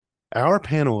Our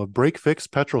panel of break fix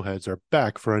petrol heads are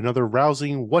back for another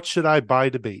rousing what should I buy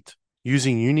debate.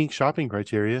 Using unique shopping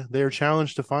criteria, they are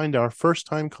challenged to find our first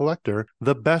time collector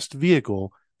the best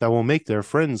vehicle that will make their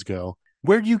friends go,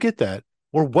 "Where do you get that?"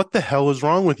 Or "What the hell is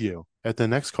wrong with you?" at the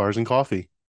next Cars and Coffee.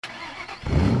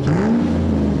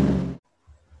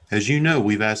 As you know,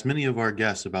 we've asked many of our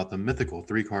guests about the mythical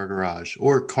three-car garage,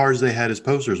 or cars they had as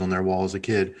posters on their wall as a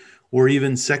kid, or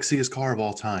even sexiest car of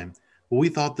all time. But we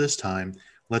thought this time,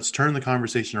 let's turn the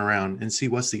conversation around and see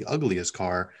what's the ugliest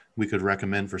car we could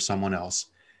recommend for someone else.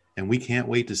 And we can't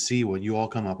wait to see what you all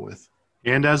come up with.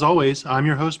 And as always, I'm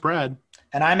your host, Brad.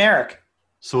 And I'm Eric.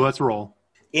 So let's roll.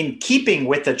 In keeping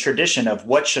with the tradition of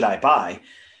what should I buy,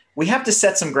 we have to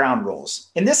set some ground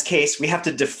rules. In this case, we have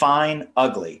to define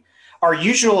ugly. Our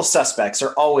usual suspects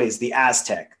are always the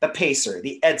Aztek, the Pacer,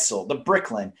 the Edsel, the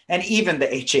Bricklin, and even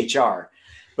the HHR.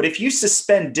 But if you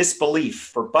suspend disbelief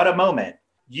for but a moment,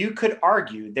 you could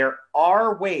argue there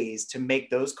are ways to make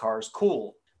those cars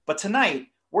cool. But tonight,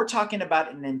 we're talking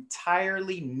about an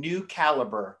entirely new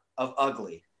caliber of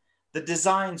ugly. The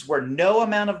designs where no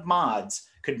amount of mods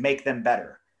could make them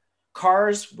better.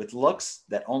 Cars with looks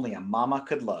that only a mama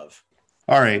could love.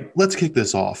 All right, let's kick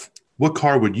this off. What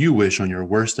car would you wish on your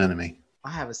worst enemy?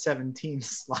 I have a 17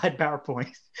 slide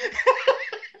PowerPoint.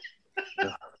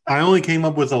 I only came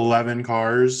up with 11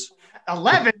 cars.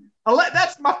 11?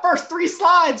 That's my first 3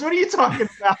 slides. What are you talking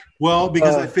about? Well,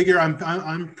 because I figure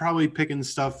I'm probably picking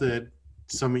stuff that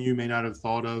some of you may not have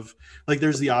thought of. Like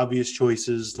there's the obvious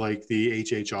choices like the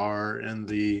HHR and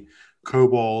the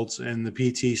Cobalt and the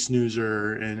PT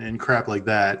Snoozer and crap like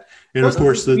that. And of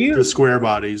course the square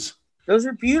bodies. Those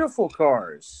are beautiful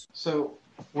cars. So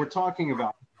we're talking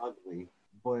about ugly,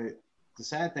 but the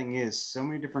sad thing is so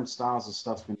many different styles of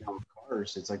stuff's been done with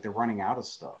cars. It's like they're running out of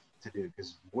stuff to do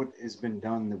because what has been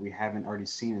done that we haven't already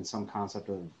seen in some concept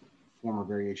of form or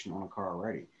variation on a car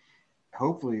already.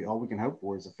 Hopefully, all we can hope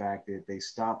for is the fact that they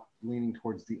stop leaning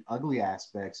towards the ugly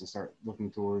aspects and start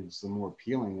looking towards the more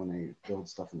appealing when they build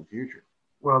stuff in the future.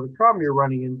 Well, the problem you're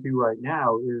running into right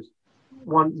now is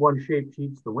one shape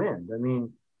cheats the wind. I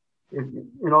mean,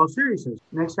 in all seriousness,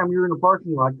 next time you're in a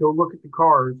parking lot, go look at the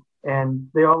cars, and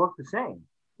they all look the same.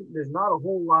 There's not a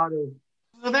whole lot of.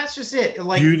 Well, that's just it.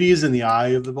 Like beauty is in the eye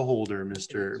of the beholder,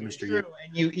 Mister. True.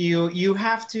 And you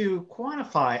have to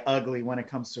quantify ugly when it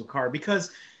comes to a car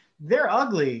because they're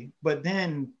ugly, but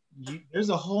then there's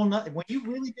a whole nother. When you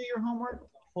really do your homework,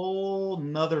 a whole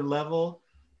nother level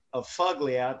of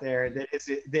fugly out there that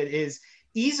is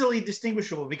easily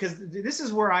distinguishable, because this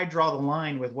is where I draw the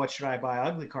line with what should I buy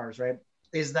ugly cars, right?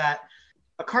 Is that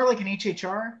a car like an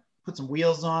HHR, put some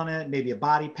wheels on it, maybe a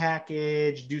body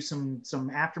package, do some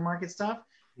aftermarket stuff.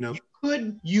 No,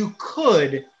 you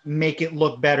could make it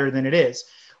look better than it is.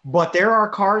 But there are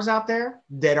cars out there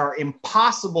that are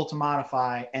impossible to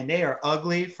modify, and they are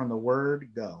ugly from the word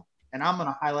go. And I'm going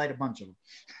to highlight a bunch of them.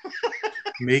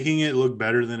 Making it look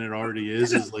better than it already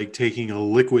is like taking a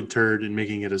liquid turd and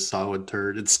making it a solid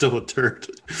turd. It's still a turd.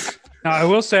 Now, I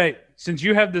will say, since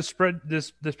you have this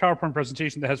PowerPoint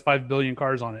presentation that has 5 billion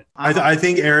cars on it, I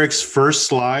think Eric's first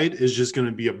slide is just going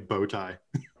to be a bow tie.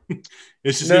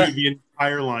 It's just going to be an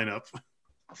entire lineup.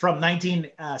 From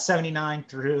 1979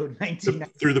 through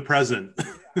 1990. Through the present.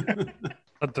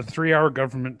 Let the 3-hour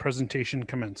government presentation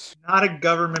commence. Not a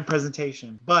government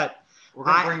presentation, but we're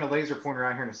going to bring the laser pointer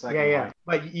out here in a second. Yeah.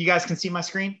 But you guys can see my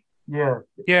screen? Yeah.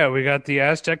 Yeah, we got the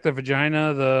Aztek, the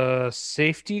Vagina, the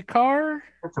safety car.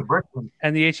 That's a Bricklin.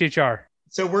 And the HHR.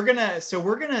 So we're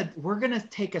gonna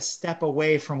take a step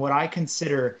away from what I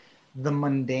consider the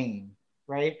mundane.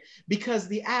 Right? Because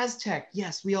the Aztek,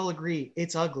 yes, we all agree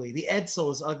it's ugly. The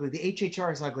Edsel is ugly. The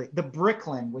HHR is ugly. The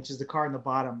Bricklin, which is the car in the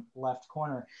bottom left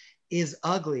corner, is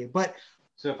ugly. But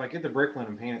so if I get the Bricklin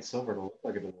and paint it silver, it'll look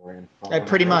like a DeLorean.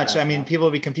 Pretty much. I mean, people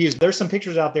will be confused. There's some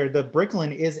pictures out there. The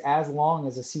Bricklin is as long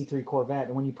as a C3 Corvette.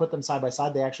 And when you put them side by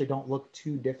side, they actually don't look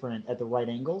too different at the right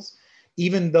angles.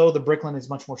 Even though the Bricklin is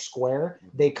much more square,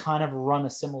 they kind of run a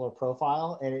similar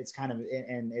profile, and it's kind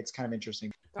of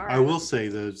interesting. I will say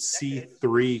the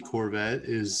C3 Corvette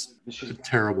is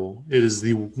terrible. It is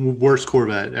the worst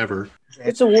Corvette ever.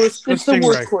 It's the worst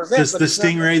Corvette. It's the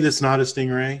Stingray that's not a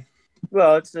Stingray.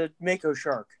 Well, it's a Mako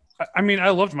Shark. I mean, I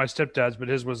loved my stepdad's, but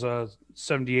his was a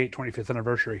 78 25th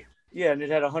anniversary. Yeah, and it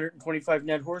had 125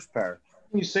 net horsepower.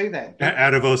 You say that.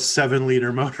 Out of a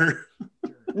 7-liter motor.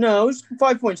 No, it was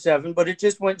 5.7, but it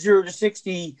just went 0 to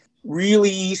 60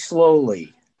 really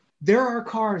slowly. There are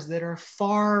cars that are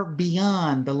far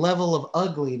beyond the level of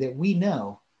ugly that we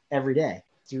know every day.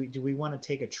 Do we want to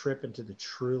take a trip into the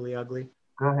truly ugly?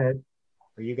 Go ahead.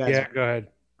 Are you guys? Yeah, go ahead.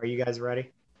 Are you guys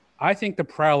ready? I think the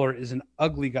Prowler is an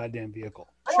ugly goddamn vehicle.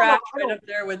 track right up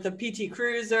there with the PT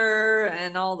Cruiser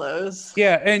and all those.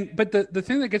 Yeah, but the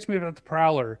thing that gets me about the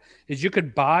Prowler is you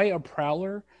could buy a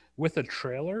Prowler with a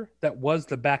trailer that was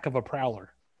the back of a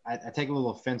Prowler. I take a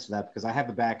little offense to that because I have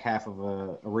the back half of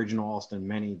a original Austin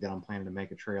Mini that I'm planning to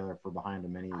make a trailer for behind a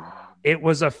Mini. It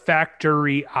was a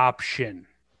factory option.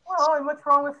 Well, and what's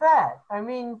wrong with that? I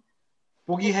mean,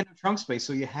 well, you had no trunk space,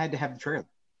 so you had to have the trailer.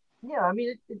 Yeah, I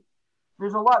mean,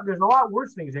 there's a lot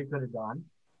worse things they could have done.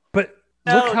 But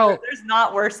look how there's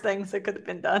not worse things that could have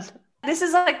been done. This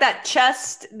is like that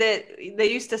chest that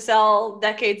they used to sell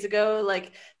decades ago,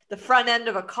 like the front end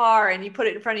of a car, and you put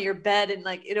it in front of your bed and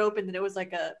like it opened and it was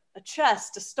like a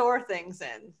chest to store things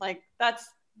in. Like that's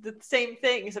the same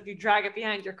thing except you drag it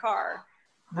behind your car.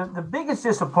 The biggest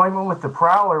disappointment with the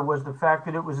Prowler was the fact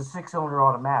that it was a 6-cylinder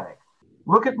automatic.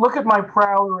 Look at my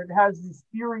Prowler. It has this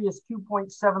furious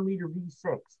 2.7 liter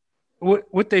V6.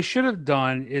 What they should have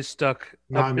done is stuck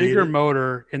a bigger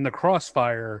motor in the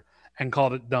Crossfire and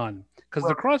called it done. Because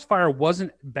the Crossfire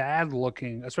wasn't bad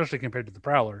looking, especially compared to the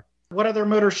Prowler. What other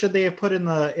motor should they have put in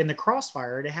the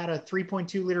Crossfire? It had a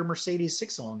 3.2 liter Mercedes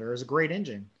 6-cylinder. It was a great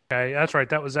engine. Okay, that's right.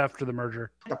 That was after the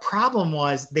merger. The problem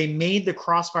was they made the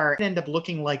Crossfire end up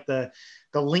looking like the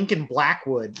Lincoln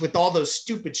Blackwood with all those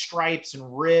stupid stripes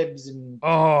and ribs and.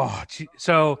 Oh,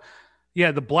 so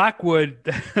yeah, the Blackwood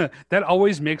that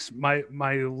always makes my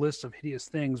list of hideous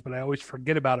things, but I always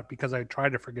forget about it because I try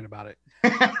to forget about it.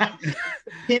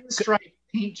 Pinstripe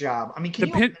paint job. I mean, can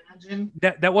you imagine?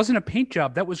 That wasn't a paint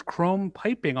job. That was chrome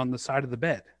piping on the side of the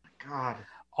bed. God.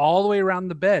 All the way around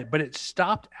the bed, but it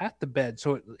stopped at the bed.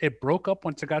 So it broke up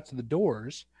once it got to the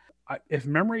doors. If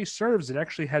memory serves, it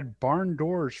actually had barn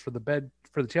doors for the bed,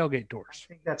 for the tailgate doors. I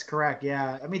think that's correct.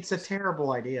 Yeah. I mean, it's a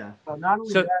terrible idea. Not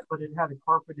only that, but it had a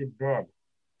carpeted bed.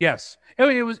 Yes.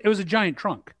 It was a giant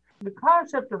trunk. The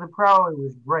concept of the Prowler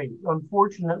was great.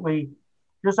 Unfortunately,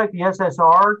 just like the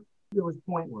SSR, it was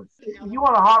pointless. If you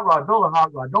want a hot rod, build a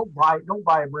hot rod. Don't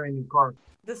buy a brand new car.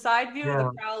 The side view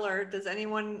of the Prowler, does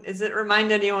it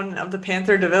remind anyone of the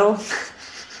Panther DeVille?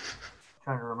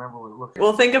 Trying to remember what it looks like.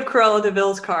 Well, think of Cruella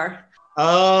DeVille's car.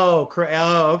 Oh,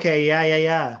 okay.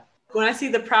 Yeah. When I see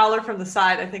the Prowler from the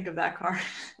side, I think of that car.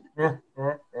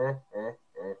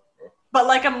 But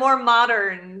like a more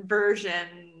modern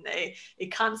version, a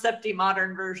concept-y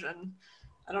modern version.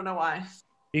 I don't know why.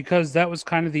 Because that was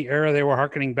kind of the era they were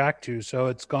hearkening back to, so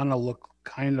it's gonna look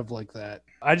kind of like that.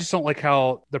 I just don't like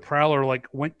how the Prowler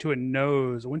went to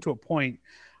a point,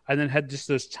 and then had just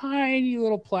those tiny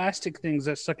little plastic things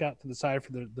that stuck out to the side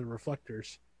for the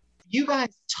reflectors. You guys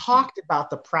talked about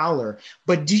the Prowler,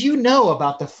 but do you know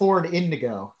about the Ford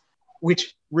Indigo,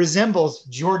 which resembles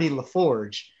Geordie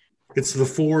LaForge? It's the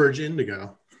Forge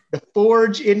Indigo. The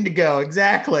Forge Indigo,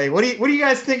 exactly. What do you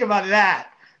guys think about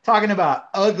that? Talking about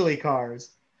ugly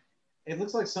cars. It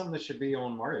looks like something that should be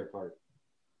on Mario Kart.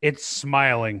 It's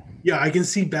smiling. Yeah, I can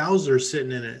see Bowser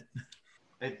sitting in it.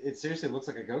 It seriously looks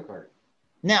like a go-kart.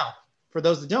 Now, for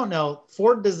those that don't know,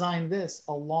 Ford designed this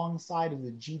alongside of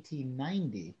the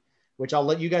GT90, which I'll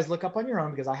let you guys look up on your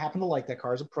own because I happen to like that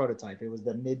car as a prototype. It was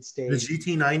the mid-stage. The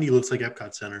GT90 looks like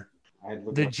Epcot Center.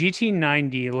 The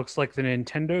GT90 looks like the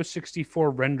Nintendo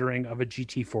 64 rendering of a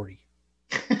GT40.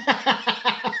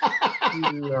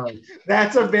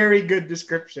 That's a very good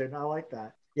description. I like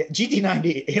that. Yeah,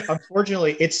 GT90,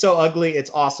 unfortunately, it's so ugly. It's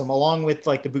awesome, along with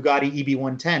like the Bugatti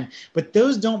EB110. But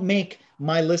those don't make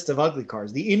my list of ugly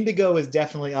cars. The Indigo is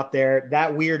definitely up there.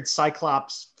 That weird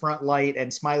Cyclops front light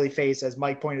and smiley face, as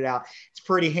Mike pointed out, it's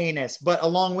pretty heinous. But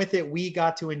along with it, we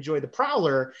got to enjoy the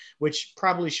Prowler, which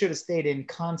probably should have stayed in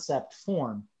concept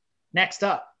form. Next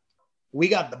up, we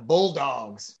got the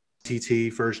Bulldogs.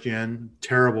 TT, first gen,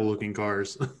 terrible looking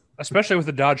cars. Especially with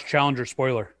the Dodge Challenger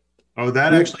spoiler. Oh,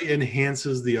 that actually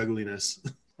enhances the ugliness.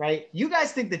 Right? You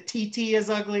guys think the TT is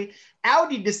ugly?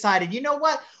 Audi decided, you know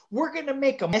what? We're going to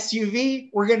make an SUV,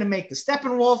 we're going to make the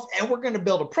Steppenwolf, and we're going to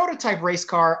build a prototype race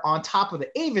car on top of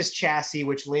the Avis chassis,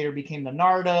 which later became the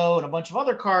Nardo and a bunch of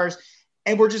other cars.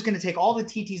 And we're just going to take all the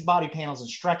TT's body panels and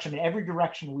stretch them in every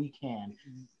direction we can.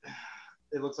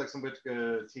 It looks like somebody took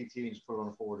a TT and just put it on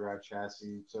a four-wheel drive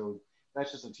chassis. So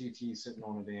that's just a TT sitting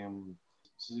on a damn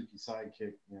Suzuki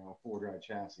Sidekick, four-wheel drive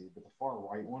chassis. But the far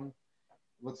right one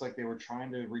looks like they were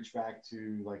trying to reach back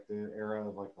to like the era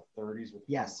of like the 30s. With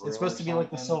yes, it's supposed to be like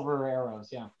the silver arrows.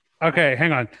 Yeah. Okay,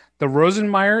 hang on. The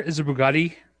Rosenmeyer is a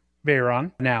Bugatti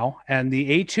Veyron now, and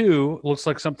the A2 looks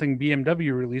like something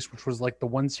BMW released, which was like the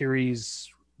 1 Series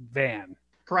van.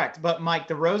 Correct. But Mike,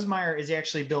 the Rosemeyer is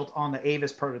actually built on the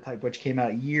Avis prototype, which came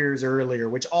out years earlier,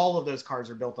 which all of those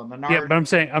cars are built on the Nardo. Yeah, but I'm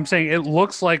saying it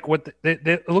looks like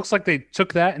it looks like they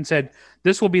took that and said,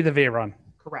 this will be the Veyron.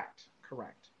 Correct.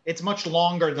 It's much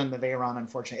longer than the Veyron,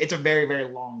 unfortunately. It's a very, very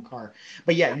long car.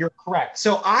 But yeah, you're correct.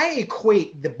 So I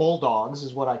equate the Bulldogs,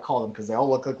 is what I call them, because they all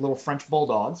look like little French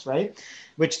bulldogs, right?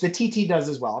 Which the TT does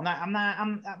as well. I'm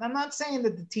not saying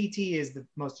that the TT is the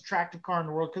most attractive car in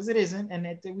the world, because it isn't,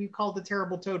 and we call it the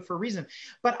terrible toad for a reason.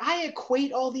 But I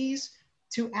equate all these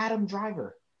to Adam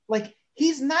Driver. Like,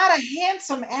 he's not a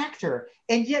handsome actor,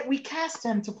 and yet we cast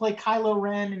him to play Kylo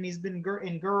Ren, and he's been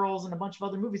in Girls and a bunch of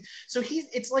other movies. So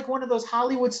it's like one of those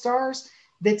Hollywood stars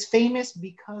that's famous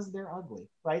because they're ugly,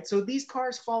 right? So these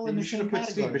cars fall in the same category. You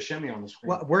should have put Steve Buscemi on the screen.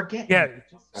 Well, we're getting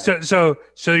So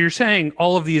you're saying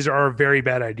all of these are a very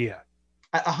bad idea?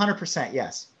 100%,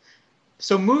 yes.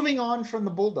 So moving on from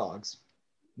the Bulldogs,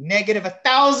 negative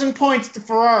 1,000 points to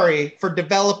Ferrari for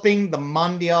developing the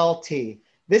Mondial T.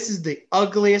 This is the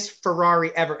ugliest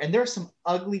Ferrari ever. And there are some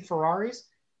ugly Ferraris,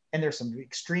 and there's some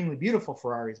extremely beautiful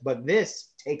Ferraris, but this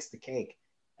takes the cake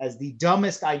as the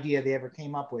dumbest idea they ever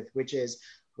came up with, which is,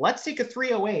 let's take a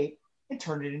 308 and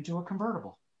turn it into a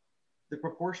convertible. The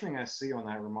proportioning I see on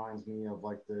that reminds me of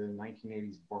like the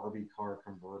 1980s Barbie car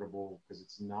convertible, because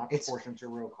it's not proportioned to a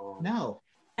real car. No.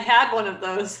 I had one of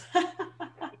those.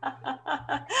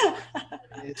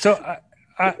 So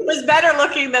it was better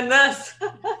looking than this.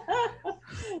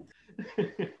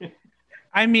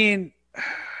 I mean,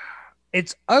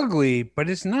 it's ugly, but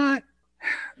it's not.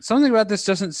 Something about this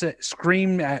doesn't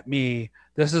scream at me,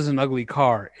 this is an ugly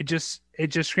car. It just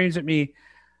screams at me,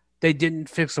 they didn't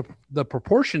fix the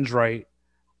proportions right,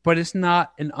 but it's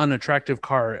not an unattractive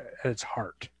car at its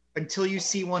heart. Until you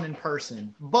see one in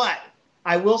person. But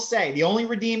I will say the only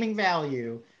redeeming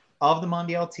value of the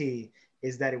Mondial T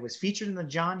is that it was featured in the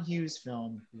John Hughes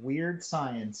film Weird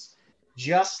Science,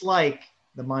 just like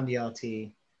the Mondial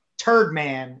T. Turd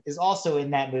Man is also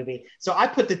in that movie. So I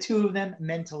put the two of them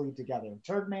mentally together.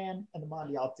 Turd Man and the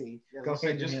Mondial T. Yeah, just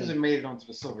because it made it onto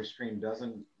the silver screen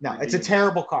doesn't... No, it's a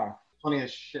terrible car. Plenty of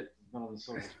shit on the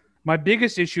silver screen. My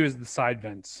biggest issue is the side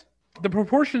vents. The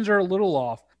proportions are a little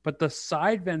off, but the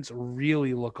side vents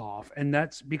really look off. And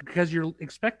that's because you're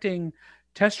expecting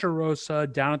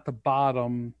Testarossa down at the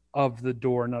bottom of the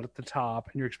door, not at the top,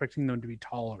 and you're expecting them to be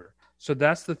taller. So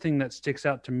that's the thing that sticks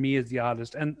out to me as the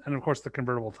oddest. And of course, the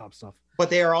convertible top stuff.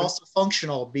 But they are also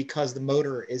functional because the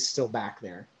motor is still back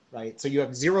there, right? So you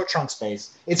have zero trunk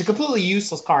space. It's a completely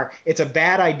useless car. It's a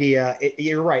bad idea.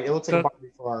 You're right. It looks like a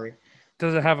Barbie Ferrari.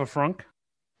 Does it have a frunk?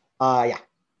 Yeah.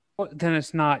 Well, then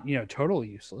it's not, totally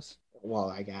useless. Well,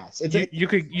 I guess. You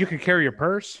could carry your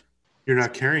purse. You're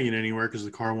not carrying it anywhere because the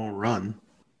car won't run.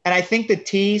 And I think the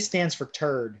T stands for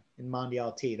turd in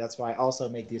Mondial T. That's why I also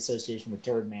make the association with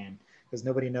Turd Man, because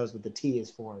nobody knows what the T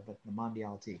is for, but the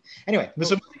Mondial T. Anyway,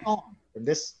 so moving on from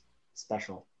this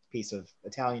special piece of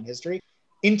Italian history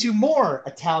into more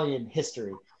Italian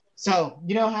history. So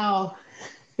you know how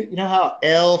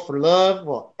L for love?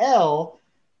 Well, L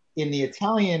in the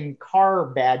Italian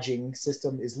car badging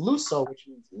system is Lusso, which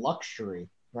means luxury,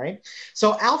 right?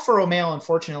 So Alfa Romeo,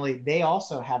 unfortunately, they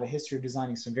also have a history of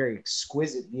designing some very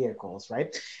exquisite vehicles,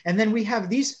 right? And then we have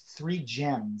these three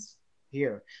gems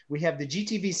here. We have the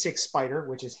GTV6 Spider,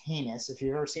 which is heinous. If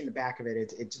you've ever seen the back of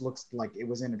it, it looks like it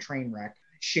was in a train wreck.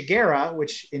 Shigera,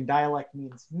 which in dialect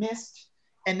means mist.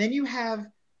 And then you have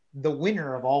the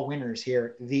winner of all winners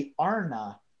here, the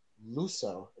Arna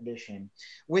Lusso edition,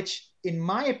 which in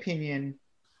my opinion,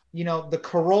 the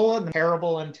Corolla, the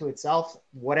terrible unto itself,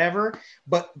 whatever,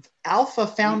 but Alfa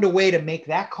found a way to make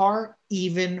that car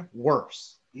even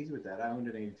worse. Easy with that. I owned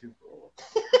an 82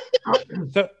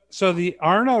 Corolla. So the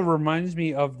Arna reminds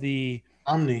me of the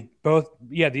Omni.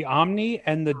 The Omni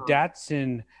and the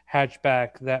Datsun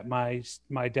hatchback that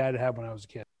my dad had when I was a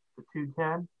kid. The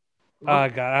 210?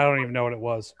 God, I don't even know what it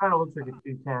was. Kind of looks like a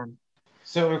 210.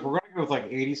 So if we're going to go with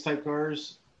like 80s type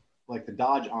cars, like the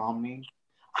Dodge Omni.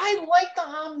 I like the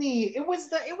Omni. It was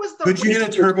the. Could you get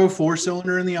a turbo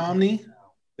 4-cylinder in the Omni?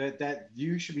 That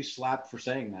you should be slapped for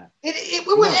saying that. It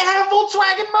had a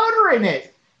Volkswagen motor in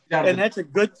it. And that's a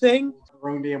good thing? Our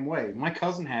own damn way. My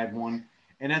cousin had one,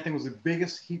 and that thing was the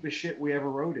biggest heap of shit we ever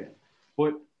rode in.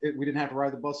 But we didn't have to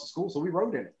ride the bus to school, so we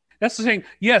rode in it. That's the thing.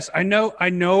 Yes, I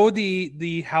know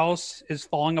the house is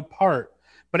falling apart,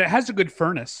 but it has a good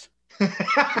furnace.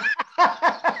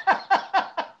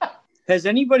 Did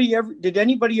anybody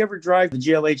ever drive the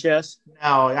GLHS?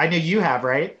 No, I know you have,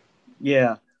 right?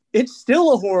 Yeah. It's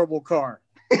still a horrible car.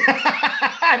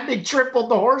 They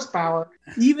tripled the horsepower.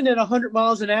 Even at 100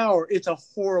 miles an hour, it's a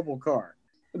horrible car.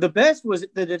 The best was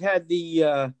that it had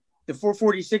the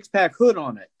 446 pack hood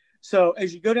on it. So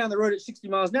as you go down the road at 60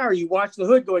 miles an hour, you watch the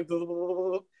hood going,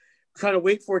 trying to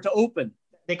wait for it to open.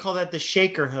 They call that the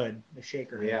shaker hood. The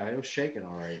shaker hood. Yeah, it was shaking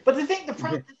all right. But the thing with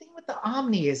the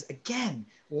Omni is, again,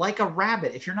 like a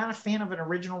Rabbit, if you're not a fan of an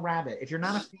original Rabbit, if you're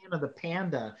not a fan of the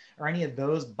Panda or any of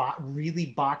those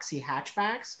really boxy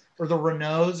hatchbacks or the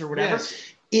Renaults or whatever,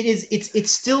 Yes.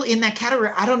 it's still in that category.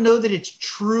 I don't know that it's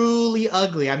truly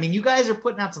ugly. I mean, you guys are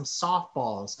putting out some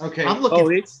softballs. Okay. I'm looking. Oh,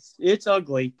 it's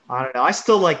ugly. I don't know. I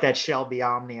still like that Shelby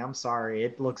Omni. I'm sorry,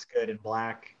 it looks good in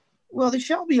black. Well, the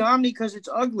Shelby Omni, because it's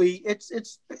ugly.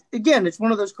 It's again, it's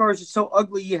one of those cars that's so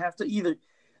ugly you have to either.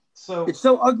 So It's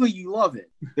so ugly you love it.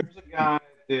 there's a guy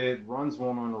that runs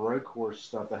one on the road course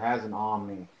stuff that has an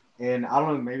Omni, and I don't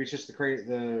know, maybe it's just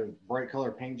the bright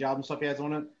color paint job and stuff he has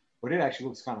on it, but it actually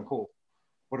looks kind of cool.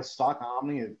 But a stock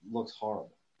Omni, it looks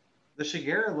horrible. The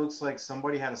Shigera looks like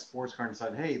somebody had a sports car and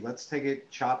decided, hey, let's take it,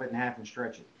 chop it in half, and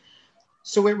stretch it.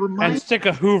 So it And reminds. stick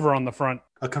a Hoover on the front.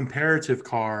 A comparative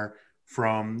car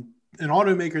from an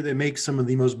automaker that makes some of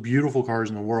the most beautiful cars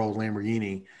in the world,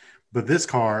 Lamborghini. But this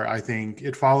car, I think,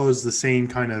 it follows the same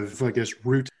kind of, I guess,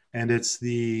 route, and it's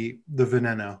the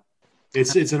Veneno.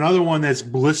 It's another one that's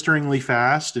blisteringly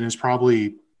fast and is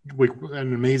probably like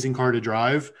an amazing car to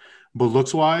drive. But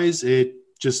looks wise, it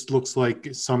just looks like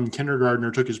some kindergartner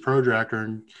took his protractor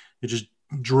and it just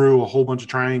drew a whole bunch of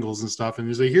triangles and stuff. And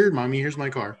he's like, "Here, mommy, here's my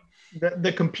car."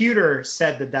 The computer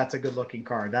said that that's a good looking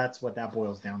car. That's what that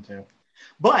boils down to.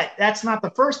 But that's not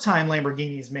the first time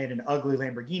Lamborghini's made an ugly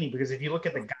Lamborghini, because if you look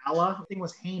at the Gala, the thing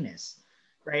was heinous,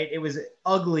 right? It was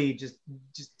ugly, just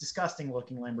disgusting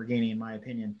looking Lamborghini, in my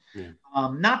opinion. Yeah.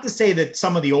 Not to say that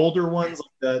some of the older ones,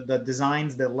 like the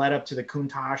designs that led up to the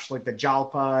Countach, like the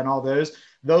Jalpa and all those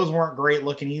weren't great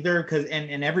looking either.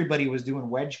 And everybody was doing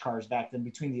wedge cars back then,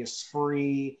 between the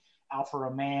Esprit, Alfa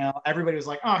Romeo. Everybody was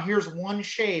like, oh, here's one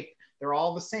shape. They're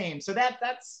all the same. So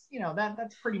that's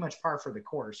pretty much par for the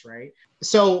course, right?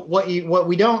 So what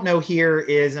we don't know here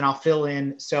is, and I'll fill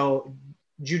in. So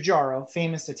Giugiaro,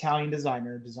 famous Italian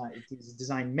designer, he's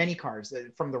designed many cars,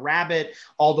 from the Rabbit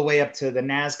all the way up to the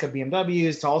Nazca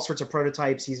BMWs to all sorts of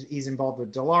prototypes. He's involved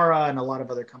with Dallara and a lot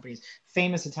of other companies.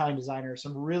 Famous Italian designer,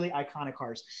 some really iconic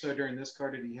cars. So during this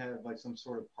car, did he have like some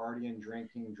sort of partying,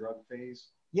 drinking, drug phase?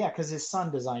 Yeah, because his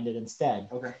son designed it instead.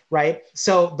 Okay. Right.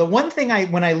 So the one thing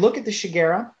when I look at the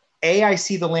Shigera, I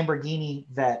see the Lamborghini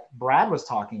that Brad was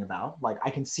talking about. Like, I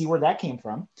can see where that came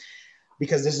from,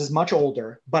 because this is much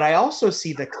older. But I also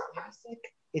see the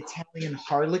classic Italian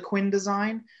Harlequin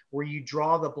design, where you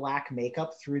draw the black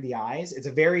makeup through the eyes. It's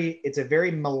a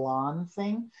very Milan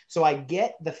thing. So I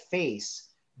get the face,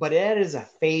 but it is a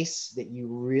face that you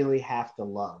really have to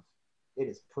love. It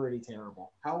is pretty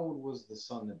terrible. How old was the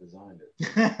son that designed it?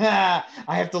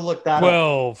 I have to look that up.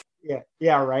 12.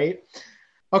 Yeah, right.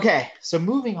 Okay, so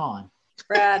moving on.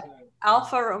 Brad,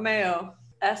 Alfa Romeo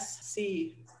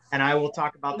SC. And I will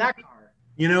talk about that car.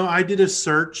 You know, I did a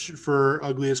search for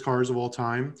ugliest cars of all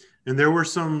time, and there were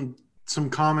some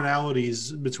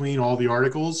commonalities between all the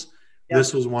articles. Yep.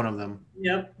 This was one of them.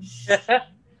 Yep.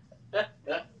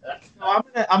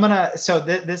 So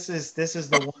this is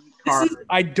the one car.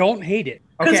 I don't hate it.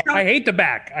 Okay. I hate the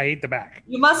back.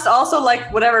 You must also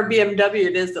like whatever BMW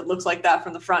it is that looks like that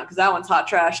from the front, because that one's hot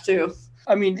trash too.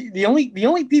 I mean, the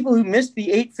only people who missed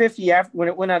the 850 after when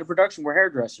it went out of production were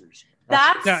hairdressers.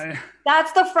 That's Yeah.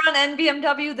 that's the front end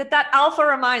BMW that Alpha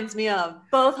reminds me of.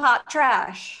 Both hot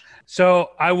trash.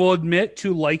 So I will admit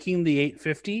to liking the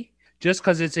 850 just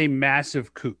because it's a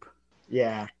massive coupe.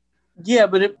 Yeah. Yeah,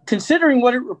 but considering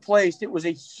what it replaced, it was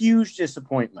a huge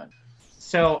disappointment.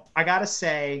 So I gotta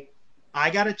say,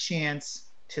 I got a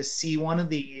chance to see one of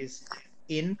these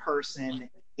in person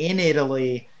in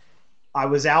Italy. I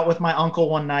was out with my uncle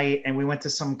one night, and we went to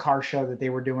some car show that they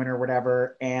were doing or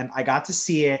whatever, and I got to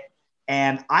see it.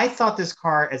 And I thought this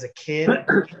car as a kid,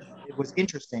 it was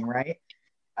interesting, right?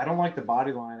 I don't like the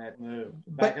body line at the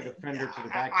back of the fender to the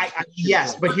back.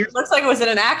 Yes, but here's Looks like it was in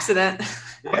an accident.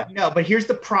 but here's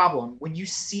the problem. When you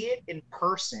see it in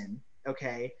person,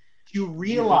 okay, you rub it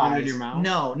realize in your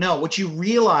mouth? no. What you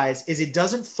realize is it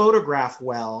doesn't photograph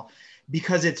well,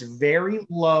 because it's very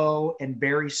low and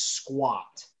very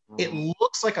squat. It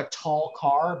looks like a tall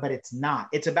car, but it's not.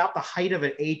 It's about the height of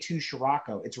an A2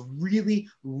 Scirocco. It's really,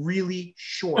 really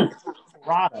short. It's a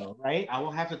Corrado, right? I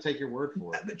will have to take your word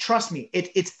for it. Trust me,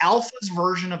 it's Alpha's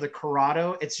version of the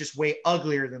Corrado. It's just way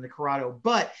uglier than the Corrado.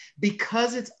 But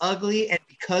because it's ugly and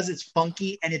because it's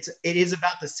funky and it is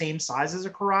about the same size as a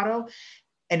Corrado,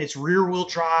 and it's rear wheel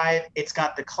drive, it's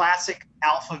got the classic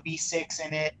Alpha V6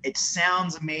 in it. It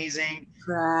sounds amazing.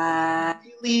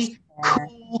 Really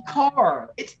cool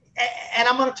car. And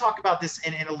I'm going to talk about this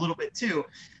in a little bit too.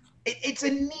 It's a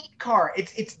neat car.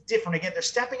 It's different. Again, they're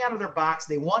stepping out of their box.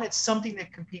 They wanted something to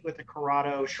compete with the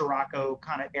Corrado, Scirocco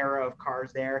kind of era of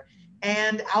cars there.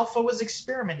 And Alpha was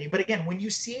experimenting. But again, when you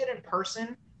see it in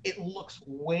person, it looks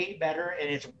way better and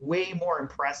it's way more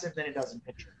impressive than it does in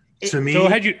picture. To me, So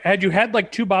had you had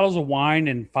like 2 bottles of wine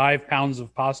and 5 pounds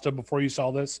of pasta before you saw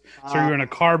this? So you're in a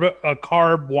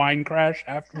carb wine crash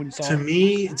after when you saw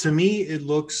it? to me, it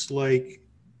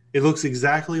looks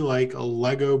exactly like a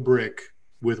Lego brick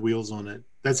with wheels on it.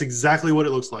 That's exactly what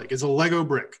it looks like. It's a Lego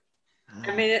brick.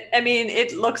 I mean,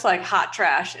 it looks like hot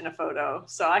trash in a photo.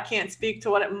 So I can't speak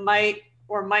to what it might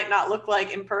or might not look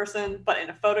like in person, but in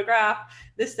a photograph,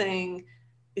 this thing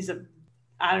is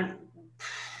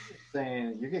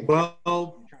Saying you're getting Well,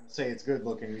 trying to say it's good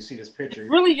looking. You see this picture. It's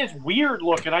really just weird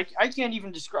looking. I can't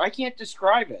even describe. I can't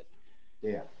describe it.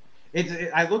 Yeah.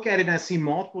 I look at it and I see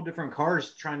multiple different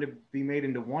cars trying to be made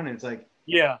into one, and it's like,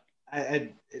 Yeah.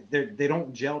 they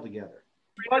don't gel together.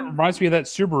 It reminds me of that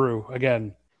Subaru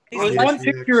again. There's Yeah. one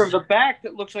picture of the back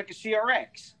that looks like a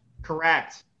CRX.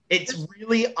 Correct. It's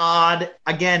really odd.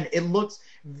 Again, it looks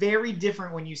very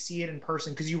different when you see it in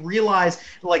person because you realize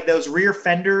like those rear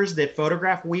fenders that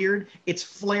photograph weird, it's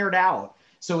flared out.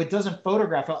 So it doesn't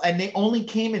photograph well. And they only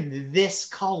came in this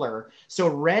color. So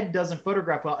red doesn't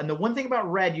photograph well. And the one thing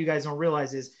about red you guys don't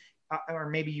realize is, or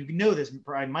maybe you know this,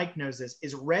 probably Mike knows this,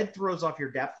 is red throws off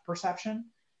your depth perception.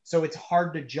 So it's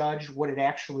hard to judge what it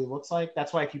actually looks like.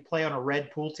 That's why if you play on a red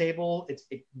pool table, it's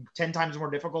 10 times more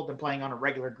difficult than playing on a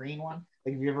regular green one.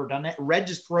 Like, have you ever done that? Red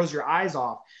just throws your eyes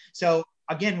off. So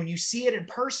again, when you see it in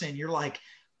person, you're like,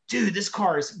 dude, this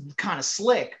car is kind of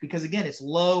slick because again, it's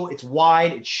low, it's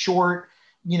wide, it's short,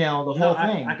 the whole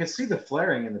thing. I could see the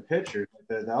flaring in the picture.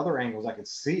 The other angles, I could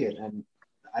see it. And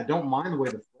I don't mind the way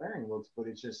the flaring looks, but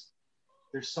it's just,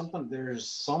 there's something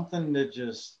that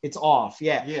just, it's off.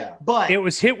 Yeah. yeah. But It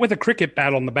was hit with a cricket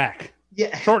bat on the back.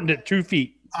 yeah, Shortened it 2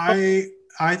 feet. I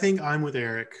think I'm with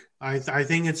Eric. I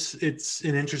think it's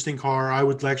an interesting car. I'm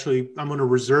going to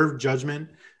reserve judgment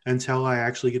until I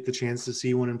actually get the chance to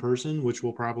see one in person, which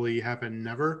will probably happen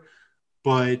never.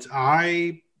 But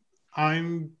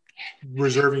I'm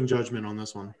reserving judgment on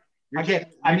this one. You're Okay,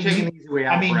 taking the easy way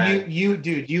out. Brad.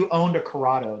 you owned a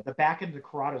Corrado. The back end of the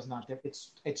Corrado is not different.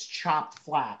 It's chopped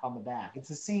flat on the back. It's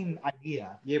the same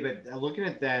idea. Yeah, but looking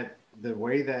at that, the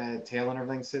way that tail and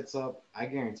everything sits up, I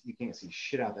guarantee you can't see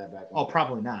shit out that back. Oh,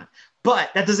 probably not. But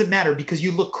that doesn't matter because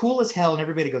you look cool as hell and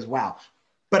everybody goes, wow.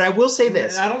 But I will say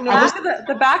this. I don't know.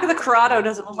 the back of the Corrado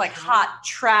doesn't look like hot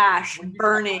trash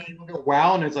burning.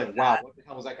 Wow, and it's like, wow, what the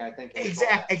hell was that guy thinking?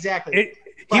 Exactly.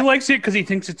 He likes it because he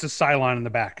thinks it's a Cylon in the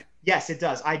back. Yes, it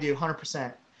does. I do,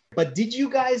 100%. But did you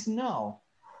guys know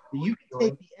that you can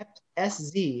take the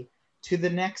SZ to the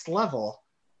next level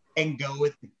and go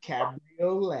with the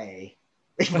Cabriolet?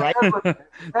 Right?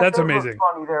 That's amazing.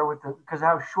 Funny there because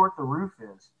how short the roof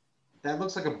is. That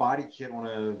looks like a body kit on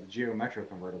a Geo Metro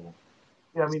convertible.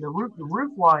 Yeah, I mean the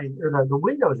roof line or the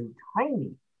windows are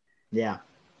tiny. Yeah.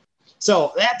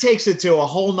 So that takes it to a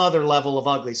whole nother level of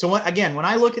ugly. So when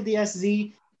I look at the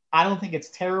SZ, I don't think it's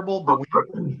terrible, but when you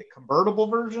look at the convertible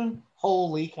version,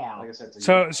 holy cow. Like I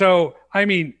said, So I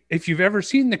mean, if you've ever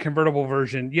seen the convertible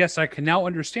version, yes, I can now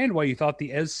understand why you thought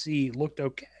the SC looked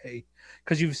okay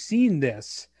because you've seen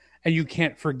this and you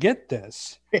can't forget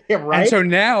this. Right? And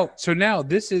so now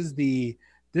this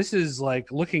is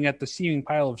like looking at the steaming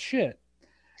pile of shit,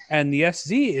 and the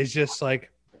SZ is just like,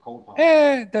 the cold pop.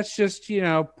 that's just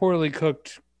poorly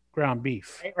cooked ground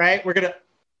beef. Right?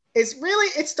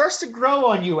 It starts to grow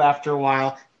on you after a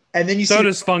while. And then you So see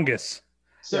does fungus.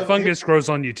 So Fungus grows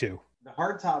on you too. the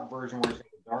hardtop version where it's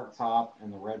got the dark top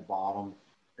and the red bottom,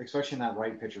 especially in that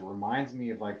right picture, reminds me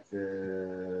of like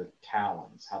the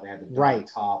Talons, how they had the dark Right.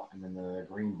 top and then the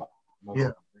green bottom.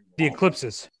 Yeah. The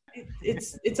eclipses.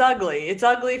 It's ugly. It's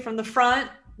ugly from the front,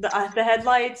 the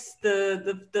headlights,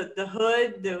 the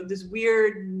hood, this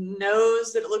weird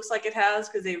nose that it looks like it has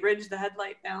because they ridged the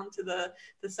headlight down to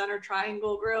the center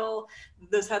triangle grill.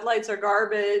 Those headlights are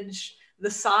garbage. The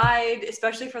side,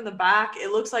 especially from the back, it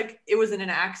looks like it was in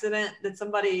an accident that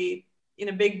somebody in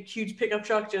a big, huge pickup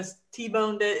truck just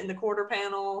T-boned it in the quarter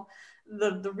panel.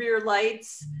 The rear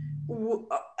lights,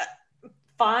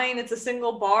 fine, it's a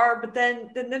single bar, but then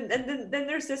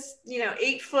there's this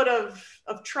 8 foot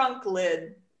of trunk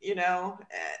lid,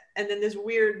 and then this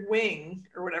weird wing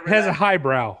or whatever. It has a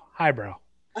highbrow.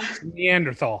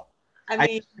 Neanderthal. I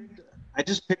mean, I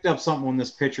just picked up something on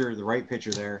this picture, the right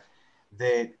picture there,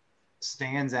 that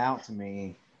stands out to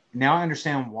me. Now I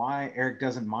understand why Eric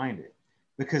doesn't mind it,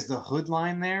 because the hood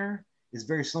line there is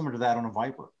very similar to that on a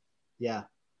Viper. Yeah.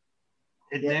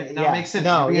 That Yeah. makes sense.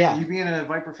 No, You being a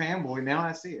Viper fanboy, now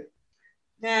I see it.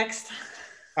 next.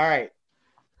 All right.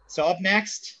 So up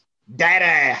next, that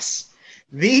ass.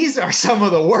 These are some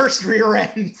of the worst rear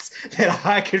ends that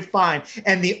I could find.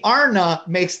 And the Arna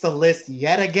makes the list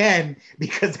yet again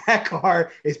because that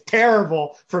car is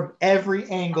terrible from every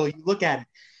angle you look at it.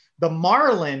 The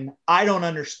Marlin, I don't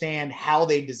understand how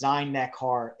they designed that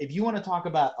car. If you want to talk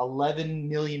about 11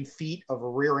 million feet of a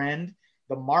rear end,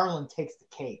 the Marlin takes the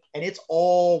cake. And it's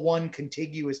all one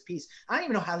contiguous piece. I don't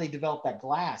even know how they developed that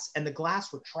glass. And the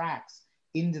glass retracts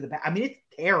into the back. I mean, it's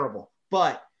terrible.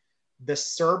 But the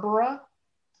Cerbera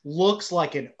looks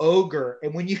like an ogre.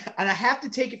 And I have to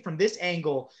take it from this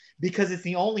angle because it's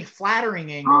the only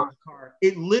flattering angle of the car.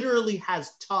 It literally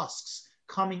has tusks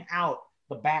coming out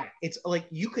the back. It's like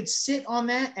you could sit on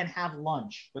that and have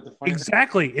lunch with the funny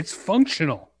Exactly. It's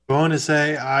functional. I want to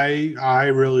say I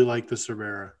really like the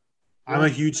Cerbera. I'm a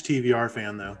huge TVR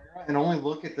fan though. And only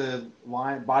look at the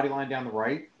body line down the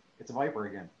right. It's a Viper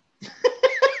again.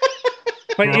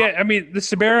 But yeah, I mean, the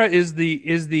Cerbera is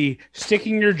the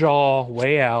sticking your jaw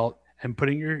way out and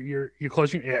putting your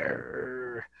closing.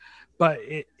 But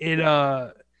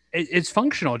it's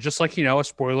functional, just like a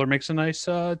spoiler makes a nice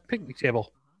picnic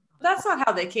table. That's not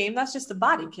how they came. That's just the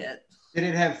body kit. Did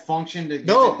it have function to get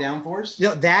the downforce?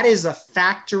 No, that is a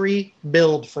factory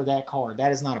build for that car.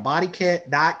 That is not a body kit.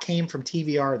 That came from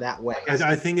TVR that way.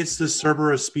 I think it's the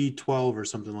Cerbera Speed 12 or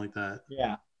something like that.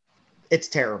 Yeah. It's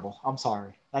terrible. I'm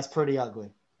sorry. That's pretty ugly.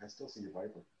 I still see your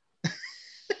Viper.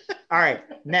 All right.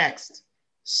 Next.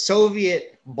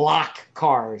 Soviet block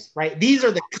cars, right? These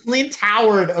are the Clint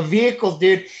Howard of vehicles,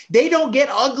 dude. They don't get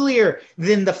uglier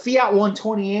than the Fiat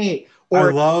 128.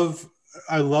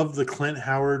 I love the Clint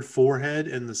Howard forehead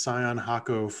and the Scion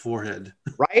Hako forehead.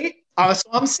 Right? So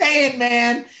I'm saying,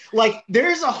 man, like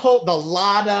there's the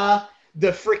Lada,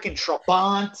 the freaking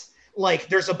Trabant, like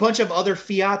there's a bunch of other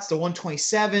Fiats, the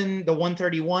 127, the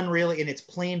 131 really in its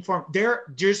plain form. They're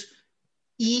just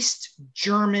East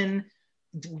German,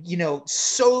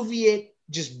 Soviet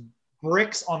just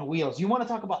bricks on wheels. You want to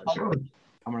talk about ugly?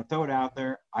 I'm going to throw it out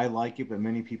there. I like it, but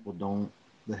many people don't.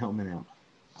 The Hillman Imp.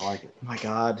 I like it. Oh my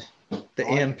God. The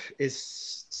Imp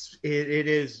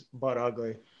is butt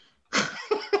ugly.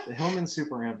 The Hillman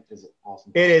Super Imp is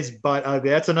awesome. It is butt ugly.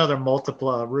 That's another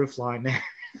multipla roof line there.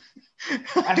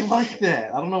 I like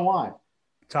that. I don't know why.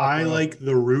 I like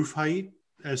the roof height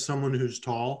as someone who's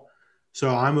tall, so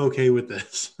I'm okay with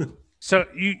this. So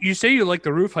you say you like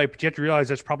the roof height, but you have to realize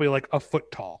that's probably like a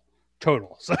foot tall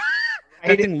total. So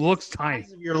that thing looks tiny.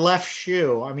 Your left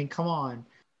shoe. I mean, come on.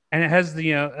 And it has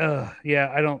the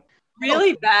I don't.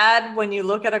 Really bad when you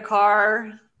look at a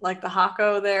car like the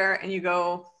Hako there and you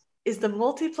go, is the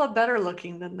Multipla better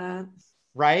looking than that?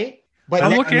 Right? But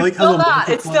I'm looking. like how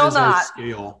It's still not.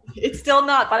 Scale. It's still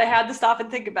not, but I had to stop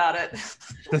and think about it.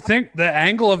 The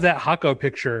angle of that Hako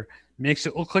picture makes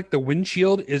it look like the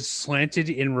windshield is slanted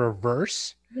in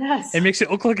reverse. Yes. It makes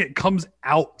it look like it comes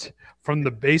out from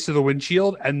the base of the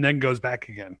windshield and then goes back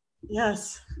again.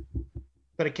 Yes.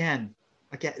 But again,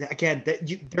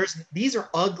 these are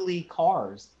ugly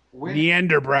cars.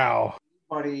 Neanderbrow.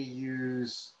 Everybody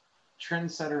use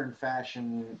trendsetter and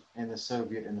fashion and the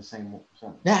Soviet in the same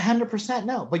sentence. 100%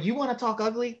 no. But you want to talk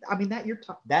ugly? I mean,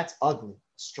 that's ugly,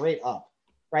 straight up,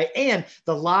 right? And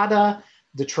the Lada,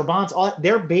 the Trabants,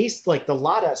 they're based, like the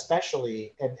Lada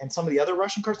especially, and some of the other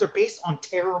Russian cars, they're based on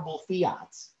terrible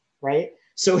Fiats, right?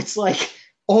 So it's like,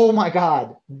 oh my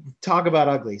God, talk about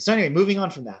ugly. So anyway, moving on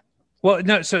from that. Well,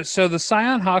 no, so the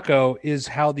Scion Hako is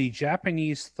how the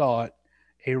Japanese thought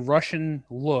a Russian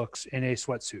looks in a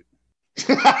sweatsuit.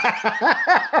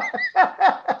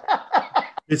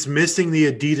 It's missing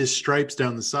the Adidas stripes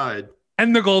down the side.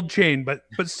 And the gold chain, but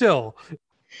still.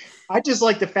 I just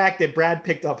like the fact that Brad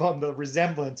picked up on the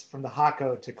resemblance from the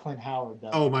Hako to Clint Howard,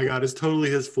 though. Oh my God, it's totally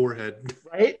his forehead.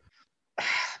 Right?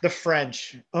 The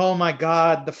French. Oh my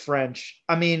God, the French.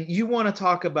 I mean, you want to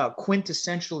talk about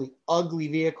quintessentially ugly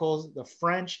vehicles, the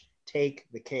French take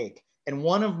the cake. And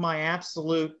one of my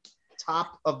absolute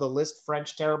top of the list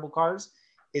French terrible cars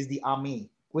is the Ami,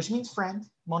 which means friend,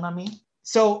 mon ami.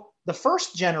 So the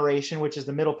first generation, which is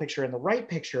the middle picture and the right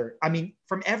picture, I mean,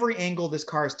 from every angle, this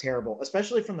car is terrible,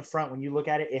 especially from the front. When you look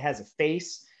at it, it has a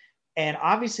face. And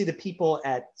obviously the people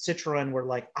at Citroën were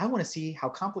like, I want to see how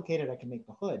complicated I can make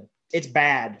the hood. It's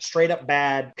bad, straight up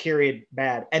bad, period,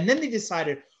 bad. And then they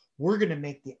decided we're going to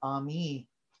make the Ami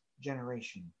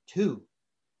generation 2,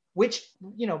 which,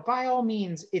 by all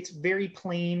means, it's very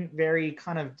plain, very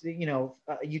kind of,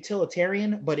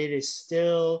 utilitarian, but it is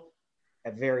still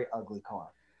a very ugly car.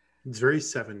 It's very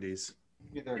 70s.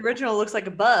 The original looks like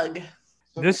a bug.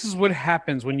 This is what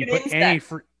happens when you put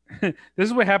this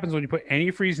is what happens when you put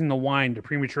antifreeze in the wine to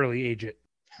prematurely age it.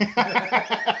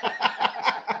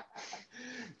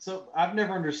 So I've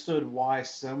never understood why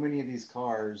so many of these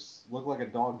cars look like a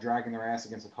dog dragging their ass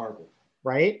against a carpet.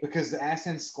 Right? Because the ass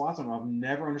end squats on them. I've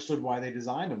never understood why they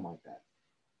designed them like that.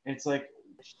 And it's like,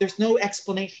 There's no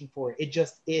explanation for it. It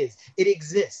just is. It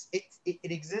exists. It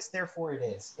exists, therefore it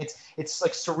is. It's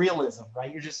like surrealism,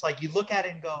 right? You're just like, you look at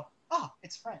it and go, oh,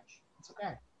 it's French. It's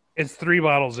okay. It's 3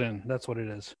 bottles in. That's what it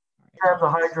is. It has a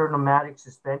hydropneumatic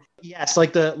suspension. Yes,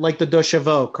 like the Deux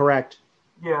Chevaux, correct.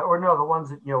 Yeah, or no, the ones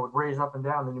that would raise up and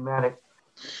down the pneumatic.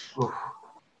 Oof.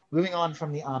 Moving on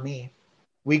from the Ami,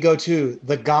 we go to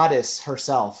the goddess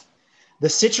herself, the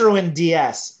Citroen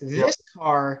DS. This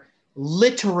car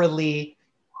literally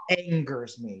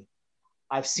angers me.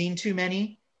 I've seen too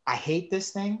many. I hate this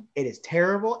thing. It is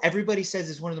terrible. Everybody says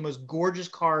it's one of the most gorgeous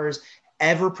cars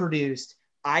ever produced.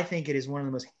 I think it is one of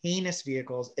the most heinous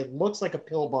vehicles. It looks like a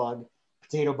pill bug,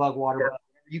 potato bug, water bug,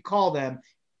 whatever you call them.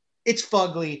 It's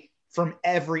fugly from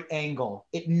every angle.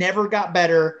 It never got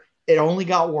better. It only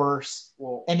got worse.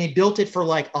 And they built it for